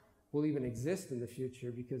will even exist in the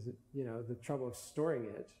future, because the trouble of storing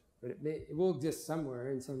it, but it will exist somewhere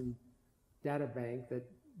in some data bank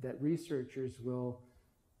that researchers will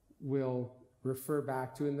refer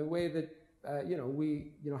back to, in the way that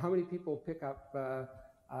how many people pick up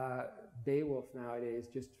Beowulf nowadays?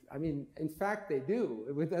 In fact, they do.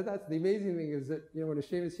 That's the amazing thing, is that when a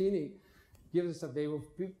Seamus Heaney gives us a Beowulf,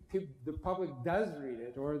 the public does read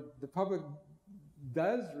it, or the public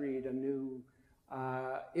does read a new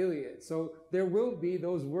Iliad. So there will be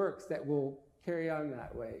those works that will carry on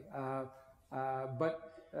that way,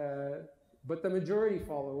 but the majority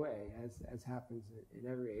fall away, as happens in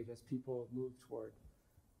every age, as people move toward.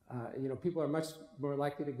 People are much more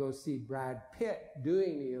likely to go see Brad Pitt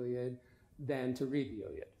doing the Iliad than to read the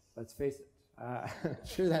Iliad. Let's face it. I'm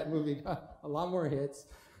sure that movie got a lot more hits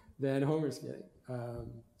than Homer's getting.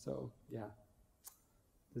 So yeah.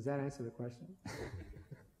 Does that answer the question?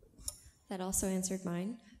 That also answered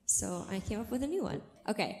mine. So I came up with a new one.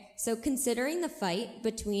 Okay, so considering the fight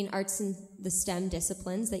between arts and the STEM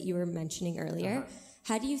disciplines that you were mentioning earlier,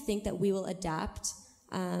 how do you think that we will adapt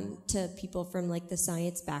to people from the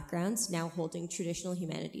science backgrounds now holding traditional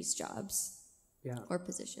humanities jobs or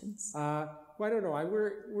positions? Well, I don't know.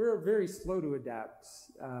 We're very slow to adapt.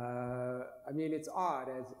 It's odd.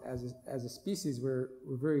 As a species, we're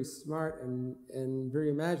very smart and very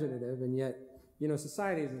imaginative, and yet,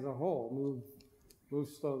 societies as a whole move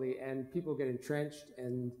slowly, and people get entrenched,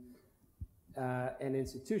 and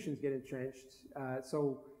institutions get entrenched.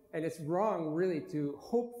 And it's wrong, really, to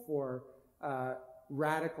hope for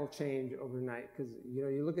radical change overnight, because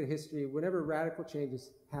you look at history. Whenever radical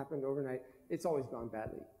changes happened overnight, it's always gone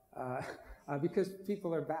badly, because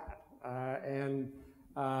people are bad, and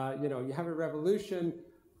you have a revolution.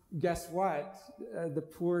 Guess what? The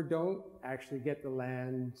poor don't actually get the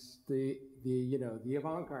land. The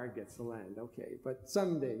avant-garde gets the land. Okay, but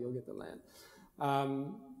someday you'll get the land.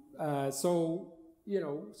 So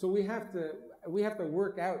we have to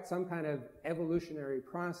work out some kind of evolutionary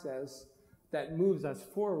process that moves us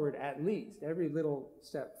forward. At least every little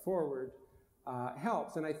step forward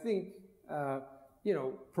helps. And I think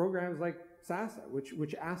programs like SASAH,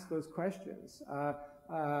 which ask those questions.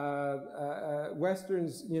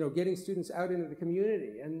 Westerns, getting students out into the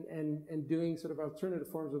community and doing sort of alternative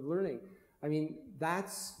forms of learning.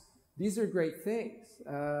 These are great things.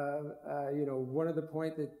 One of the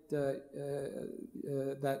point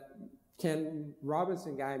that Ken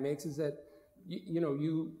Robinson guy makes is that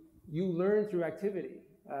you learn through activity.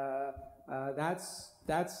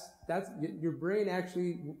 Your brain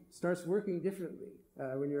actually starts working differently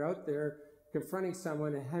when you're out there. Confronting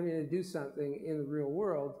someone and having to do something in the real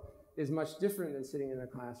world is much different than sitting in a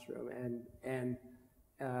classroom and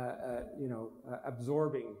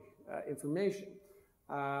absorbing information.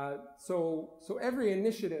 So every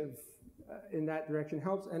initiative in that direction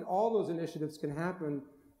helps, and all those initiatives can happen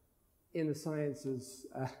in the sciences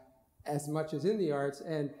as much as in the arts.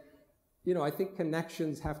 And I think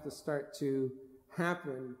connections have to start to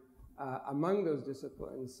happen among those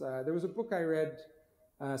disciplines. There was a book I read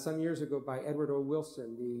some years ago by Edward O.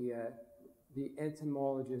 Wilson, the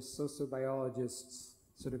entomologist, sociobiologist,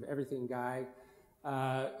 sort of everything guy,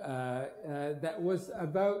 that was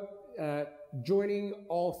about joining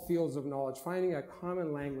all fields of knowledge, finding a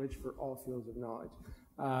common language for all fields of knowledge.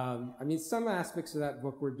 I mean, some aspects of that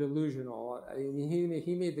book were delusional. I mean,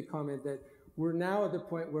 he made the comment that we're now at the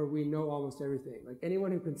point where we know almost everything. Like,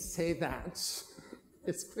 anyone who can say that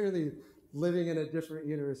is clearly living in a different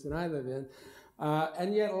universe than I live in.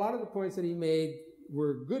 And yet, a lot of the points that he made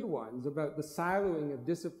were good ones about the siloing of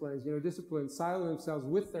disciplines. You know, disciplines silo themselves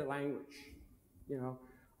with their language. You know,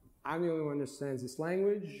 I'm the only one who understands this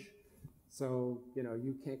language, so, you know,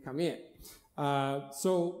 you can't come in.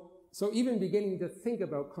 So even beginning to think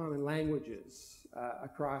about common languages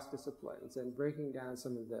across disciplines and breaking down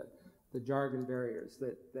some of the jargon barriers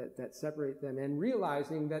that separate them, and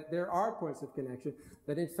realizing that there are points of connection,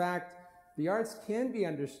 that in fact the arts can be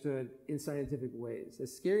understood in scientific ways.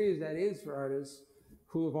 As scary as that is for artists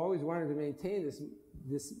who have always wanted to maintain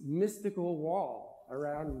this mystical wall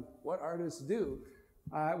around what artists do,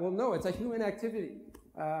 well, no, it's a human activity.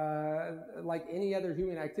 Like any other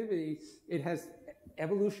human activity, it has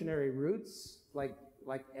evolutionary roots, like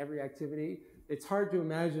every activity. It's hard to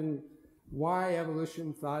imagine why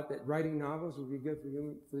evolution thought that writing novels would be good for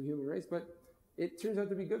the human race, but it turns out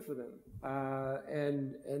to be good for them.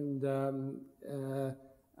 And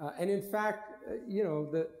in fact, you know,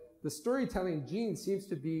 the storytelling gene seems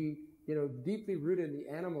to be, you know, deeply rooted in the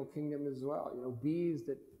animal kingdom as well. You know, bees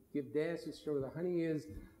that give dances show where the honey is.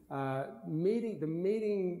 The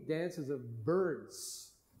mating dances of birds.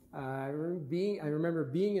 I remember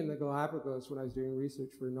being in the Galapagos when I was doing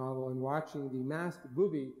research for a novel and watching the masked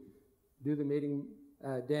booby do the mating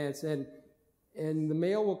dance, and the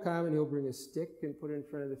male will come and he'll bring a stick and put it in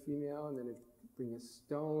front of the female, and then he'll bring a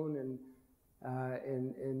stone and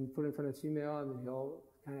put it in front of the female, and then he'll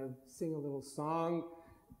kind of sing a little song.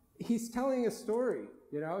 He's telling a story,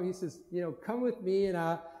 you know. He says, you know, come with me and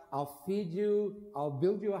I'll feed you, I'll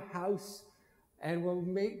build you a house, and we'll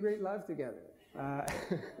make great love together.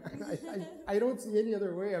 I don't see any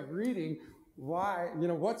other way of reading why, you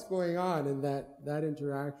know, what's going on in that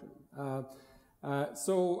interaction.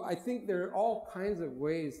 So I think there are all kinds of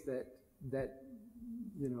ways that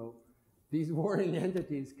you know, these warring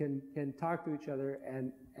entities can talk to each other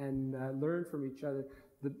and learn from each other.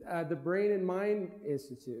 The Brain and Mind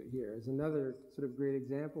Institute here is another sort of great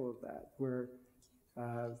example of that, where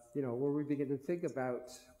you know, where we begin to think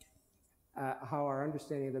about how our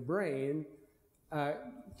understanding of the brain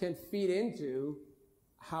can feed into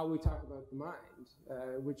how we talk about the mind,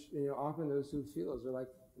 which, you know, often those two fields are like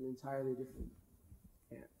an entirely different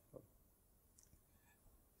camp.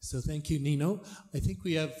 So thank you, Nino. I think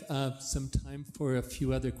we have some time for a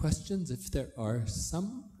few other questions, if there are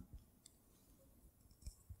some.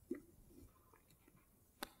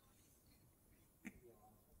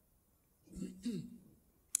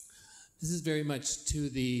 This is very much to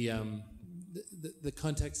the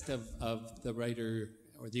context of the writer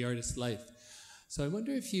or the artist's life. So I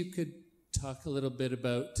wonder if you could talk a little bit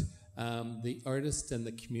about the artist and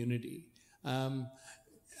the community.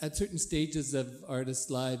 At certain stages of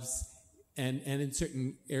artists' lives, and in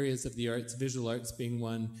certain areas of the arts, visual arts being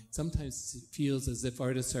one, sometimes it feels as if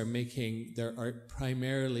artists are making their art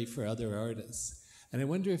primarily for other artists. And I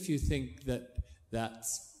wonder if you think that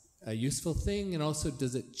that's a useful thing, and also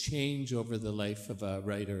does it change over the life of a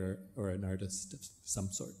writer or an artist of some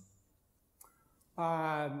sort?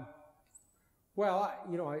 Well,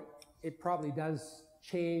 you know, it probably does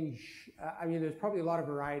change. I mean, there's probably a lot of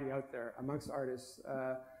variety out there amongst artists.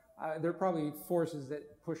 There are probably forces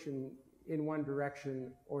that push in one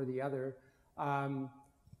direction or the other.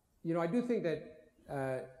 You know, I do think that,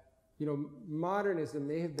 you know, modernism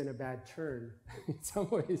may have been a bad turn in some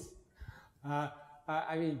ways.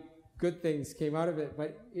 I mean, good things came out of it,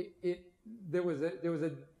 but there was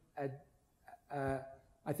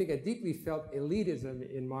I think a deeply felt elitism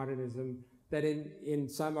in modernism that in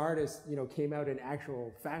some artists, you know, came out in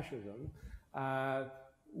actual fascism,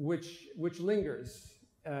 which lingers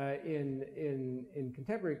in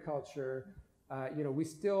contemporary culture. You know, we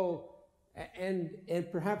still, and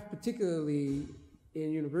perhaps particularly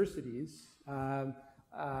in universities, you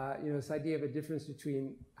know, this idea of a difference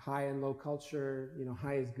between high and low culture, you know,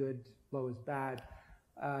 high is good, low is bad.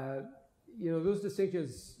 You know, those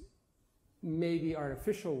distinctions may be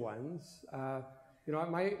artificial ones. You know,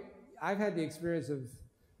 I've had the experience of,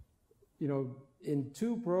 you know, in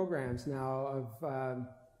 2 programs now of,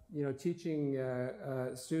 you know, teaching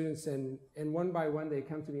students, and one by one they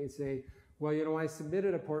come to me and say, well, you know, I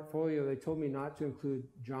submitted a portfolio, they told me not to include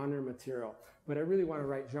genre material, but I really want to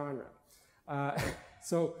write genre.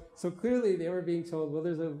 So clearly they were being told, well,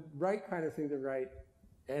 there's a right kind of thing to write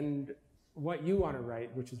and what you want to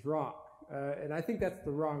write, which is wrong. And I think that's the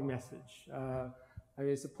wrong message. I mean,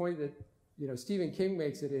 it's the point that, Stephen King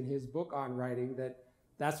makes it in his book on writing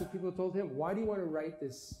that's what people told him. Why do you want to write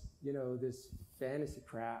this, this fantasy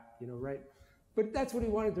crap, right? But that's what he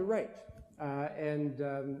wanted to write.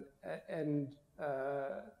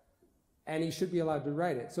 And he should be allowed to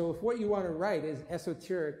write it. So if what you want to write is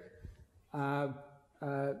esoteric,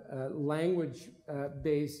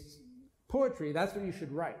 language-based poetry, that's what you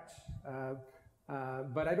should write.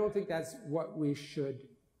 But I don't think that's what we should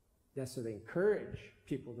necessarily encourage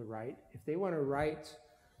people to write. If they want to write,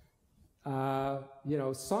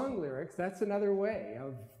 song lyrics, that's another way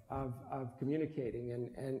of communicating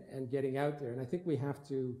and getting out there. And I think we have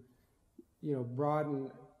to, broaden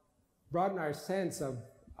our sense of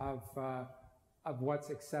what's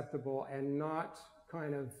acceptable and not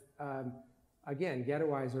kind of, again,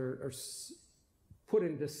 ghettoize or put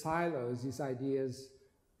into silos these ideas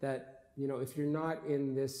that, if you're not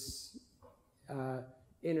in this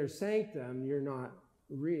inner sanctum, you're not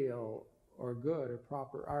real or good or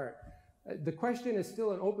proper art. The question is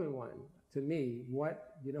still an open one to me.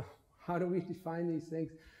 How do we define these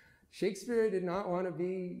things? Shakespeare did not want to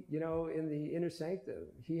be, in the inner sanctum.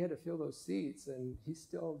 He had to fill those seats, and he's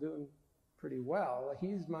still doing pretty well.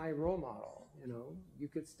 He's my role model, You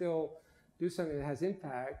could still do something that has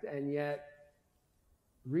impact and yet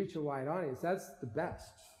reach a wide audience. That's the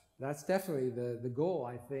best. That's definitely the goal,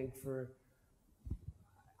 I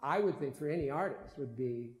would think for any artist would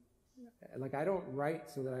be, like, I don't write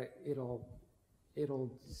so that it'll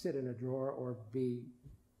sit in a drawer or be,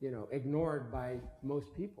 ignored by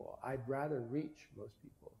most people. I'd rather reach most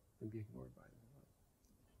people than be ignored by them.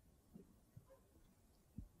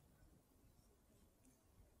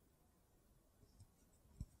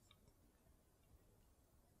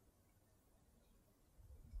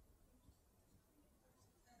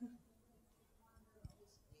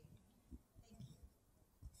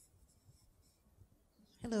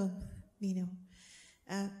 Hello, Nino.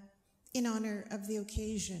 In honor of the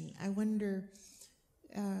occasion, I wonder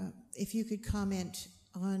if you could comment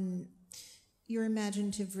on your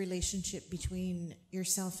imaginative relationship between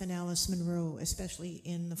yourself and Alice Munro, especially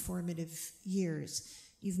in the formative years.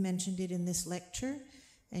 You've mentioned it in this lecture,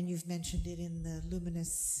 and you've mentioned it in the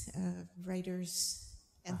Luminous Writers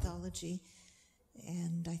Anthology,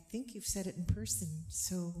 and I think you've said it in person.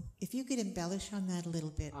 So if you could embellish on that a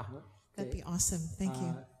little bit, that'd be awesome. Thank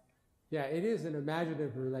you. Yeah, it is an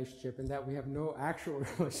imaginative relationship in that we have no actual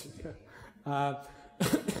relationship.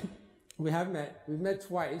 We've met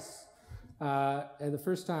twice, and the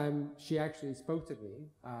first time she actually spoke to me,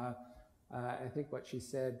 I think what she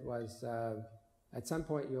said was, at some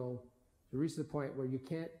point you'll reach the point where you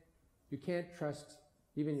can't trust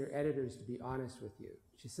even your editors to be honest with you.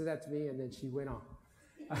 She said that to me, and then she went on.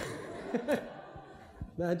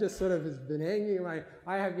 That just sort of has been hanging in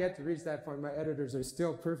I have yet to reach that point. My editors are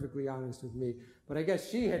still perfectly honest with me. But I guess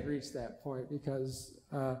she had reached that point because,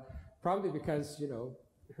 probably because,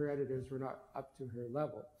 her editors were not up to her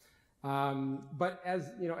level. But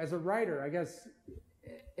as a writer, I guess,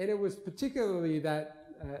 and it was particularly that,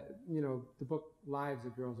 the book Lives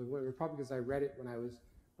of Girls and Women, probably because I read it when I was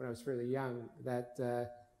fairly young, that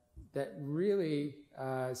really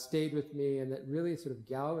stayed with me and that really sort of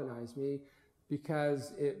galvanized me.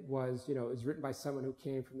 Because it was, it was written by someone who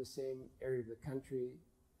came from the same area of the country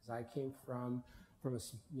as I came from a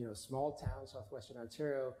small town, southwestern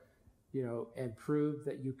Ontario, and proved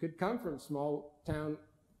that you could come from small town,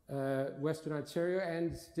 Western Ontario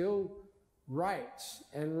and still write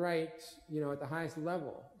at the highest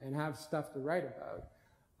level and have stuff to write about.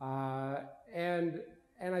 And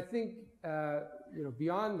I think,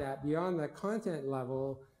 beyond that content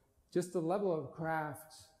level, just the level of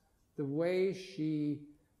craft, the way she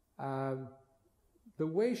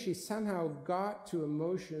somehow got to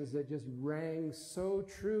emotions that just rang so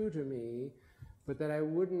true to me, but that I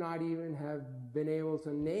would not even have been able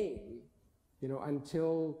to name,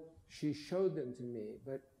 until she showed them to me.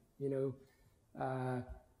 But,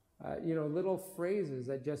 little phrases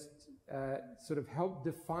that just sort of helped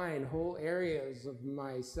define whole areas of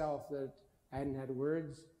myself that I hadn't had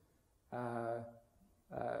words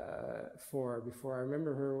for before. I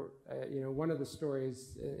remember her, one of the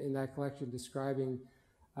stories in that collection describing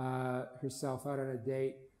herself out on a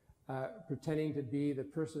date, pretending to be the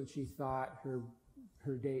person she thought her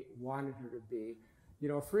date wanted her to be.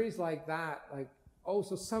 A phrase like that, like, oh,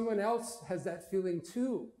 so someone else has that feeling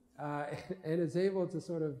too, and is able to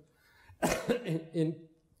sort of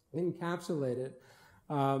encapsulate it.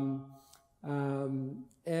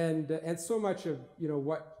 And so much of,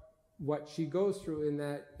 what she goes through in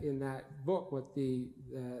that book, what the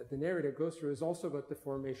narrator goes through, is also about the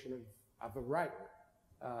formation of a writer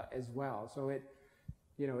as well. So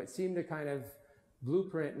it seemed to kind of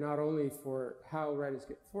blueprint not only for how writers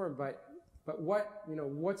get formed, but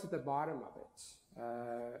what's at the bottom of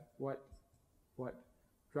it, what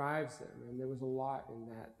drives them, and there was a lot in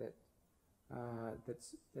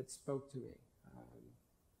that spoke to me.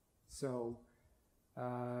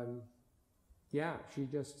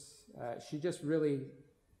 She just really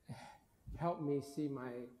helped me see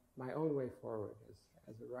my own way forward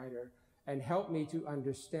as a writer, and helped me to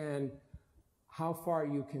understand how far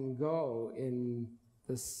you can go in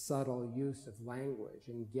the subtle use of language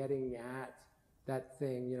and getting at that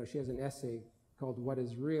thing. She has an essay called What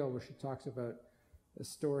is Real, where she talks about a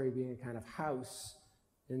story being a kind of house,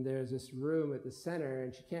 and there's this room at the center,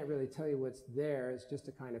 and she can't really tell you what's there. It's just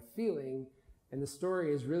a kind of feeling, and the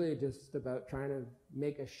story is really just about trying to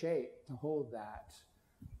make a shape to hold that.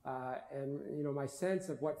 And my sense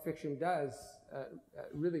of what fiction does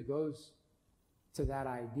really goes to that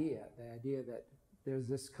idea, the idea that there's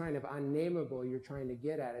this kind of unnameable you're trying to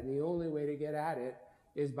get at, and the only way to get at it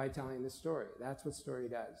is by telling the story. That's what story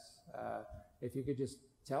does. If you could just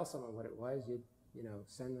tell someone what it was, you'd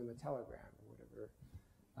send them a telegram or whatever.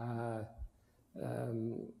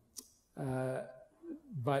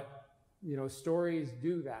 But stories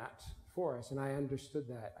do that for us, and I understood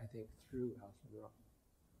that, I think, through Munro.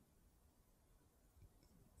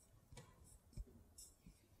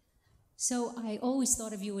 So I always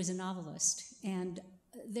thought of you as a novelist, and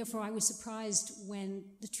therefore I was surprised when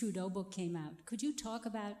the Trudeau book came out. Could you talk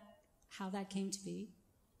about how that came to be?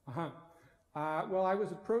 Well, I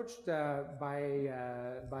was approached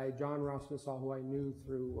by John Ross Nassau, who I knew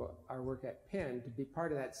through our work at Penn, to be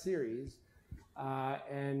part of that series.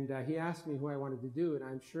 And he asked me who I wanted to do, and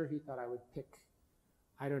I'm sure he thought I would pick,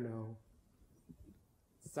 I don't know,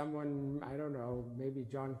 someone, I don't know, maybe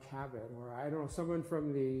John Cabot, or I don't know, someone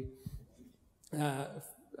from the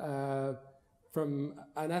from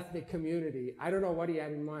an ethnic community. I don't know what he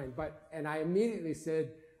had in mind, and I immediately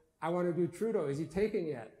said, I want to do Trudeau. Is he taking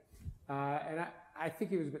it? And I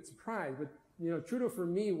think he was a bit surprised, but Trudeau for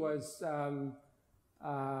me was a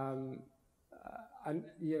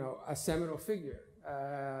seminal figure.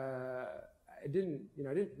 I didn't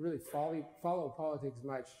really follow politics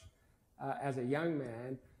much as a young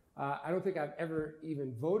man. I don't think I've ever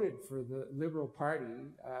even voted for the Liberal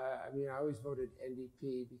Party. I always voted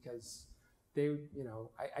NDP because they,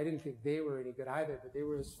 I didn't think they were any good either, but they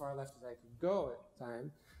were as far left as I could go at the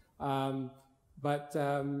time.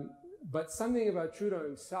 But something about Trudeau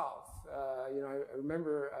himself, I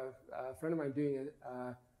remember a friend of mine doing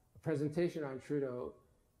a presentation on Trudeau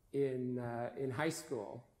in high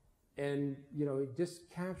school, and it just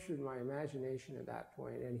captured my imagination at that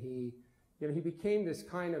point, and he became this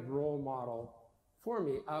kind of role model for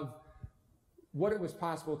me of what it was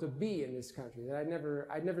possible to be in this country. That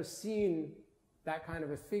I'd never seen that kind of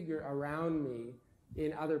a figure around me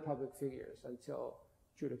in other public figures until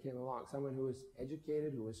Trudeau came along. Someone who was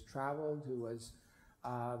educated, who was traveled, who was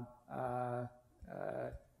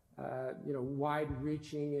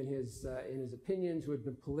wide-reaching in his opinions, who had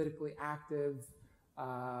been politically active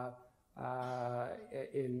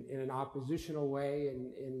in an oppositional way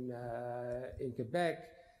in Quebec,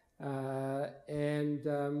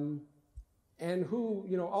 and who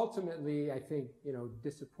ultimately I think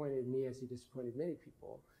disappointed me as he disappointed many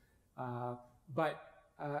people, but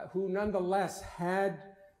who nonetheless had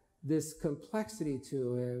this complexity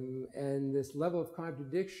to him and this level of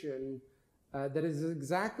contradiction that is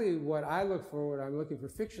exactly what I look for when I'm looking for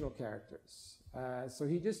fictional characters. So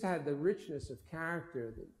he just had the richness of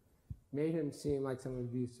character that made him seem like someone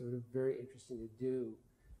who'd be sort of very interesting to do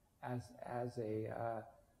as a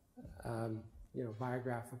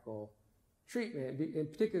biographical treatment. In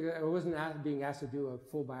particular, I wasn't being asked to do a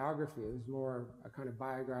full biography. It was more a kind of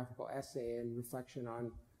biographical essay and reflection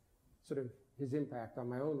on sort of his impact on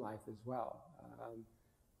my own life as well.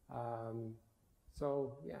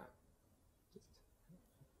 So yeah.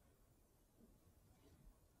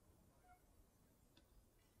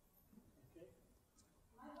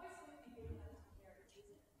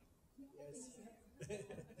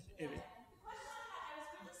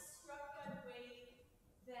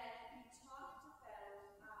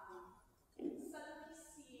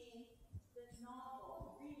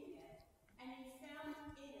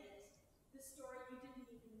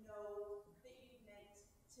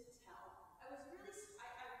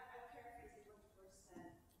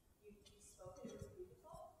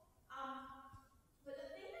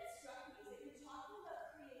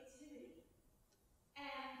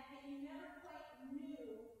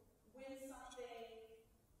 When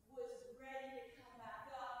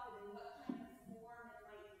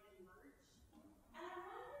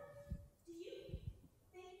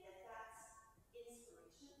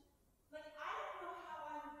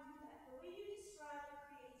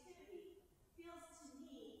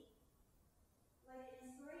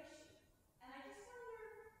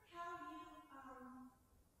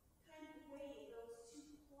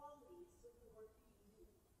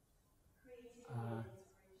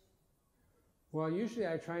Well, usually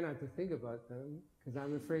I try not to think about them because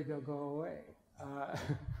I'm afraid they'll go away.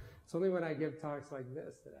 It's only when I give talks like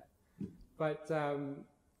this that I. But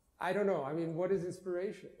I don't know. I mean, what is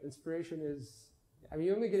inspiration? Inspiration is, I mean,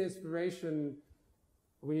 you only get inspiration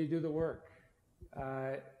when you do the work.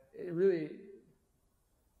 It really,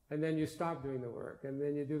 and then you stop doing the work, and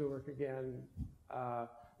then you do the work again. I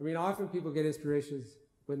mean, often people get inspirations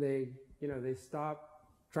when they stop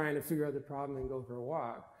trying to figure out the problem and go for a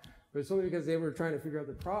walk. But it's only because they were trying to figure out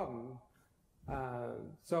the problem.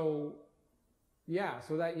 So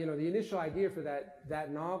that, the initial idea for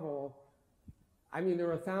that novel, I mean, there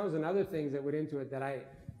were 1,000 other things that went into it that I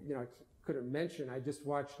couldn't mention. I just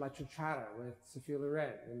watched La Ciociara with Sophia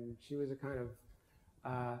Loren, and she was a kind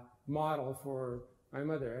of model for my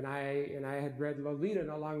mother. And I had read Lolita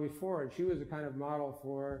not long before, and she was a kind of model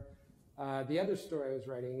for the other story I was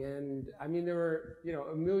writing. And I mean, there were,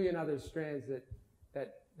 a million other strands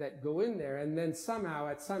that go in there, and then somehow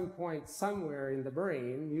at some point somewhere in the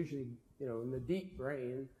brain, usually in the deep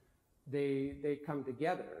brain, they come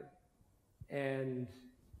together, and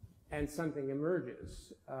something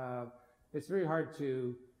emerges. It's very hard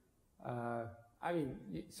to, I mean,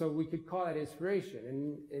 so we could call that inspiration,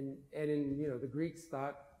 and in the Greeks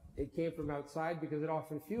thought it came from outside because it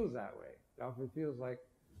often feels that way. It often feels like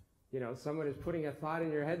someone is putting a thought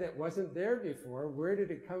in your head that wasn't there before. Where did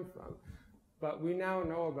it come from? But we now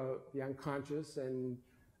know about the unconscious and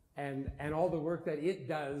all the work that it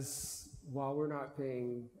does while we're not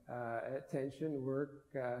paying attention, work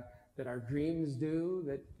that our dreams do,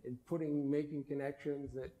 that in making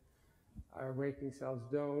connections that our waking selves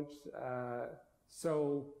don't.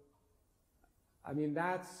 So, I mean,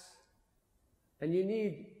 and you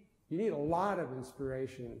need a lot of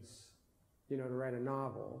inspirations, to write a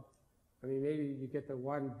novel. I mean, maybe you get the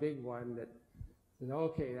one big one that says,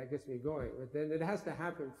 okay, that gets me going, but then it has to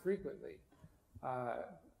happen frequently.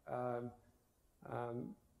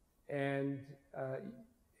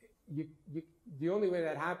 The only way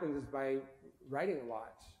that happens is by writing a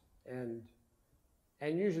lot, and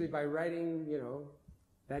usually by writing,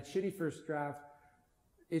 that shitty first draft.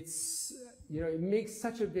 It's it makes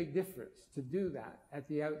such a big difference to do that at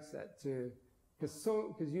the outset, because it's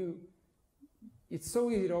so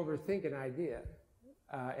easy to overthink an idea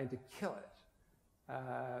and to kill it.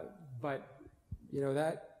 But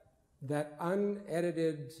that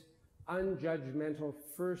unedited, unjudgmental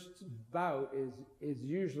first bout is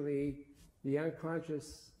usually the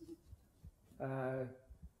unconscious.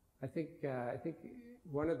 I think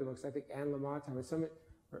one of the books, I think Anne Lamott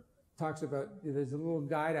talks about, there's a little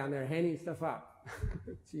guy down there handing stuff up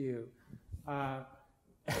to you,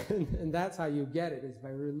 and that's how you get it, is by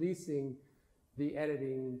releasing the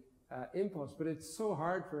editing impulse. But it's so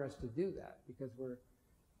hard for us to do that because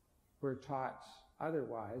we're taught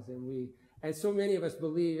otherwise, and so many of us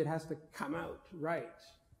believe it has to come out right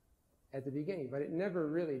at the beginning, but it never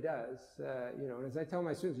really does. And as I tell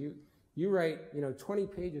my students, you write 20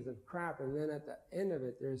 pages of crap, and then at the end of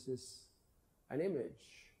it there's an image,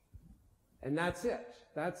 and that's it.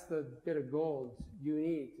 That's the bit of gold you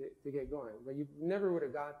need to get going. But you never would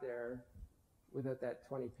have got there without that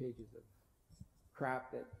 20 pages of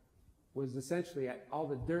crap that was essentially all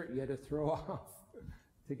the dirt you had to throw off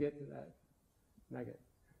to get to that nugget.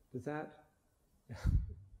 Does that?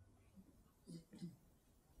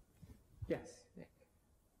 Yes, Nick.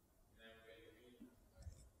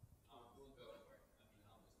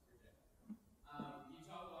 You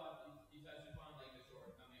talk about, you touched upon like the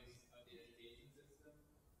shortcomings of the education system,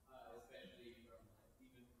 especially from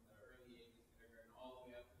even from the early ages, kindergarten, all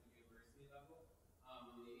the way up to the university level.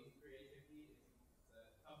 Relating to creativity, it's a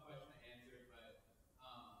tough question to answer, but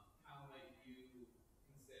how might you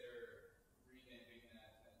consider revamping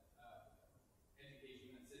that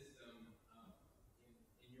education system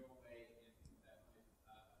in your way, and that might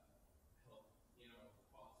help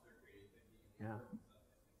foster creativity in the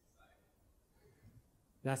society?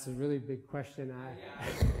 That's a really big question.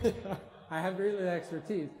 I have really little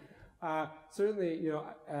expertise. Certainly,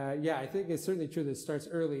 I think it's certainly true that it starts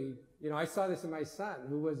early. I saw this in my son,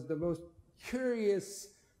 who was the most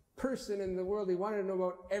curious person in the world. He wanted to know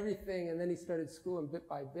about everything, and then he started school, and bit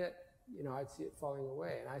by bit, I'd see it falling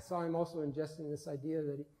away. And I saw him also ingesting this idea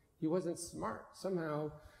that he wasn't smart.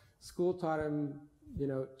 Somehow, school taught him,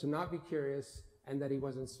 to not be curious, and that he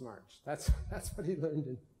wasn't smart. That's what he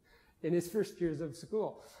learned in his first years of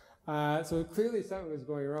school. So clearly something was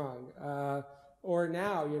going wrong. Or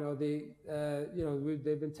now, they've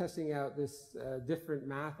been testing out this different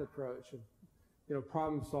math approach of,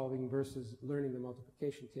 problem solving versus learning the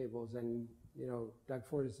multiplication tables. And, Doug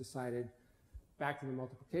Ford has decided back to the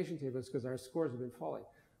multiplication tables because our scores have been falling.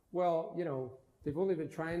 well, you know, they've only been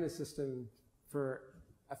trying the system for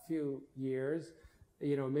a few years.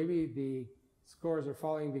 You know, maybe the scores are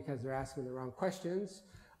falling because they're asking the wrong questions.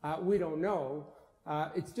 We don't know.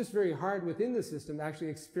 It's just very hard within the system to actually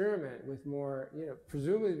experiment with more, you know,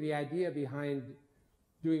 presumably the idea behind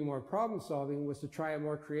doing more problem solving was to try a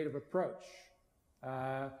more creative approach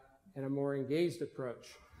and a more engaged approach.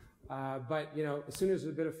 But, you know, as soon as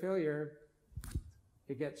there's a bit of failure,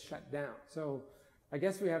 it gets shut down. So I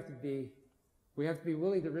guess we have to be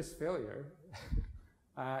willing to risk failure,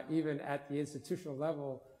 even at the institutional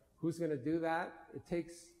level. Who's going to do that? It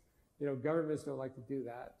takes, you know, governments don't like to do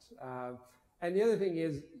that. And the other thing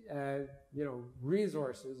is, you know,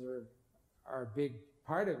 resources are a big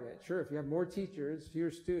part of it. Sure, if you have more teachers,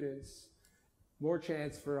 fewer students, more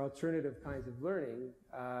chance for alternative kinds of learning,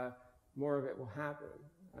 more of it will happen.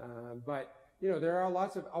 But, you know, there are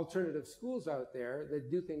lots of alternative schools out there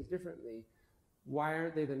that do things differently. Why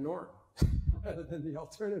aren't they the norm rather than the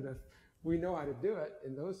alternative? We know how to do it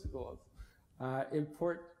in those schools.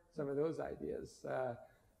 Import some of those ideas.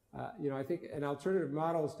 You know, I think an alternative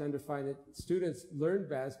models tend to find that students learn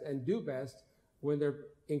best and do best when they're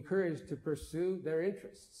encouraged to pursue their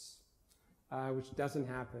interests, which doesn't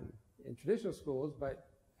happen in traditional schools, but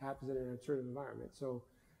happens in an alternative environment. So,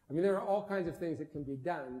 I mean, there are all kinds of things that can be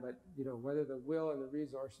done, but, you know, whether the will and the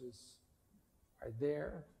resources are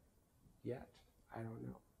there yet, I don't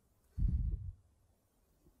know.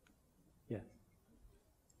 Yes.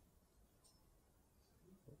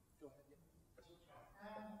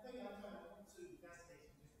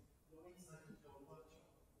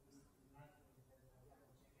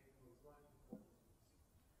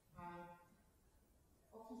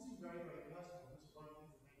 Often two very, very personal, which is one of the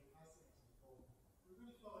things that made it fascinating for me. We're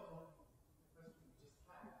really following on from the question we just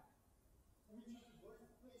had. I'm interested, what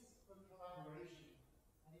is the collaboration,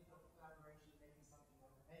 and if not collaboration, maybe something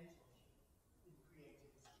like a mentorship in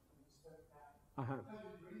creativity, when you spoke about how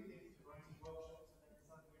you really think to writing workshops and then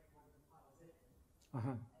suddenly everyone compiles it,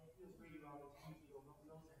 and it feels really rather empty or not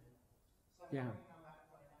built anymore. So how do you come back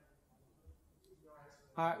to dynamic?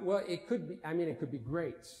 Well, it could be, I mean, it could be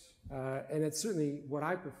great. And it's certainly what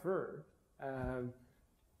I prefer.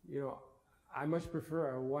 You know, I much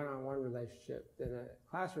prefer a one-on-one relationship than a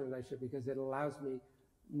classroom relationship because it allows me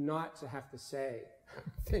not to have to say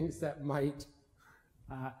things that might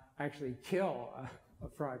actually kill a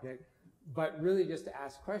project, but really just to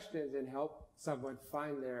ask questions and help someone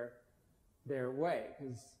find their way.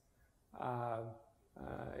 Because,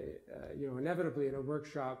 you know, inevitably in a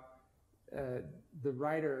workshop, the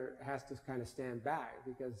writer has to kind of stand back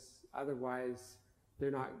because otherwise they're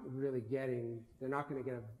not going to get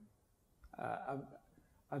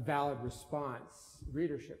a valid response,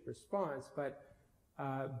 readership response. But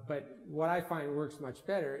what I find works much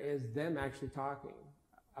better is them actually talking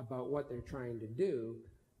about what they're trying to do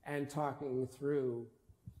and talking through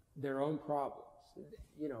their own problems.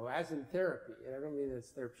 You know, as in therapy, and I don't mean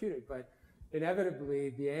it's therapeutic, but inevitably,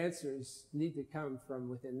 the answers need to come from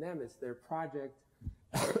within them. It's their project.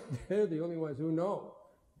 They're the only ones who know,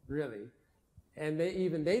 really. And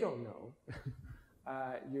they don't know,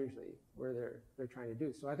 usually, where they're trying to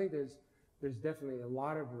do. So I think there's definitely a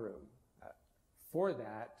lot of room for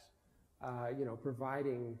that, you know,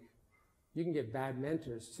 providing, you can get bad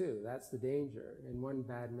mentors too. That's the danger. And one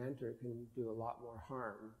bad mentor can do a lot more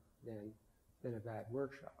harm than a bad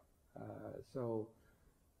workshop.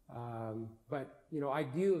 But, you know,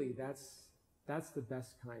 ideally, that's the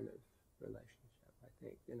best kind of relationship, I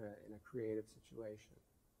think, in a creative situation.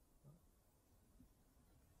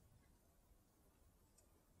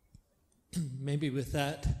 Maybe with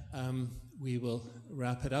that, we will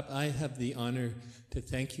wrap it up. I have the honor to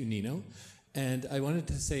thank you, Nino. And I wanted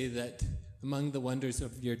to say that among the wonders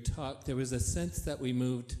of your talk, there was a sense that we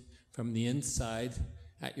moved from the inside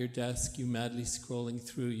at your desk, you madly scrolling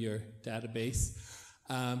through your database,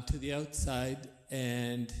 to the outside,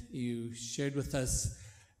 and you shared with us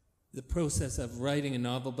the process of writing a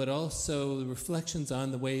novel, but also the reflections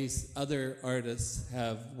on the ways other artists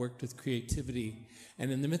have worked with creativity.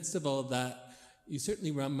 And in the midst of all that, you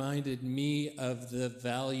certainly reminded me of the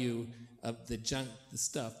value of the junk, the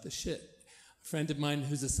stuff, the shit. A friend of mine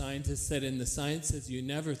who's a scientist said in the sciences, you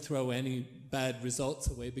never throw any bad results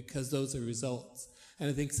away because those are results. And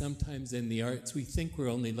I think sometimes in the arts, we think we're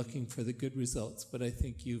only looking for the good results, but I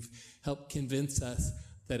think you've helped convince us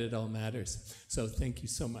that it all matters. So thank you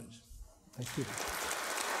so much. Thank you.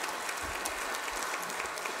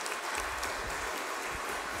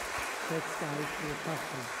 Thanks, guys, for your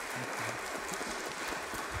questions.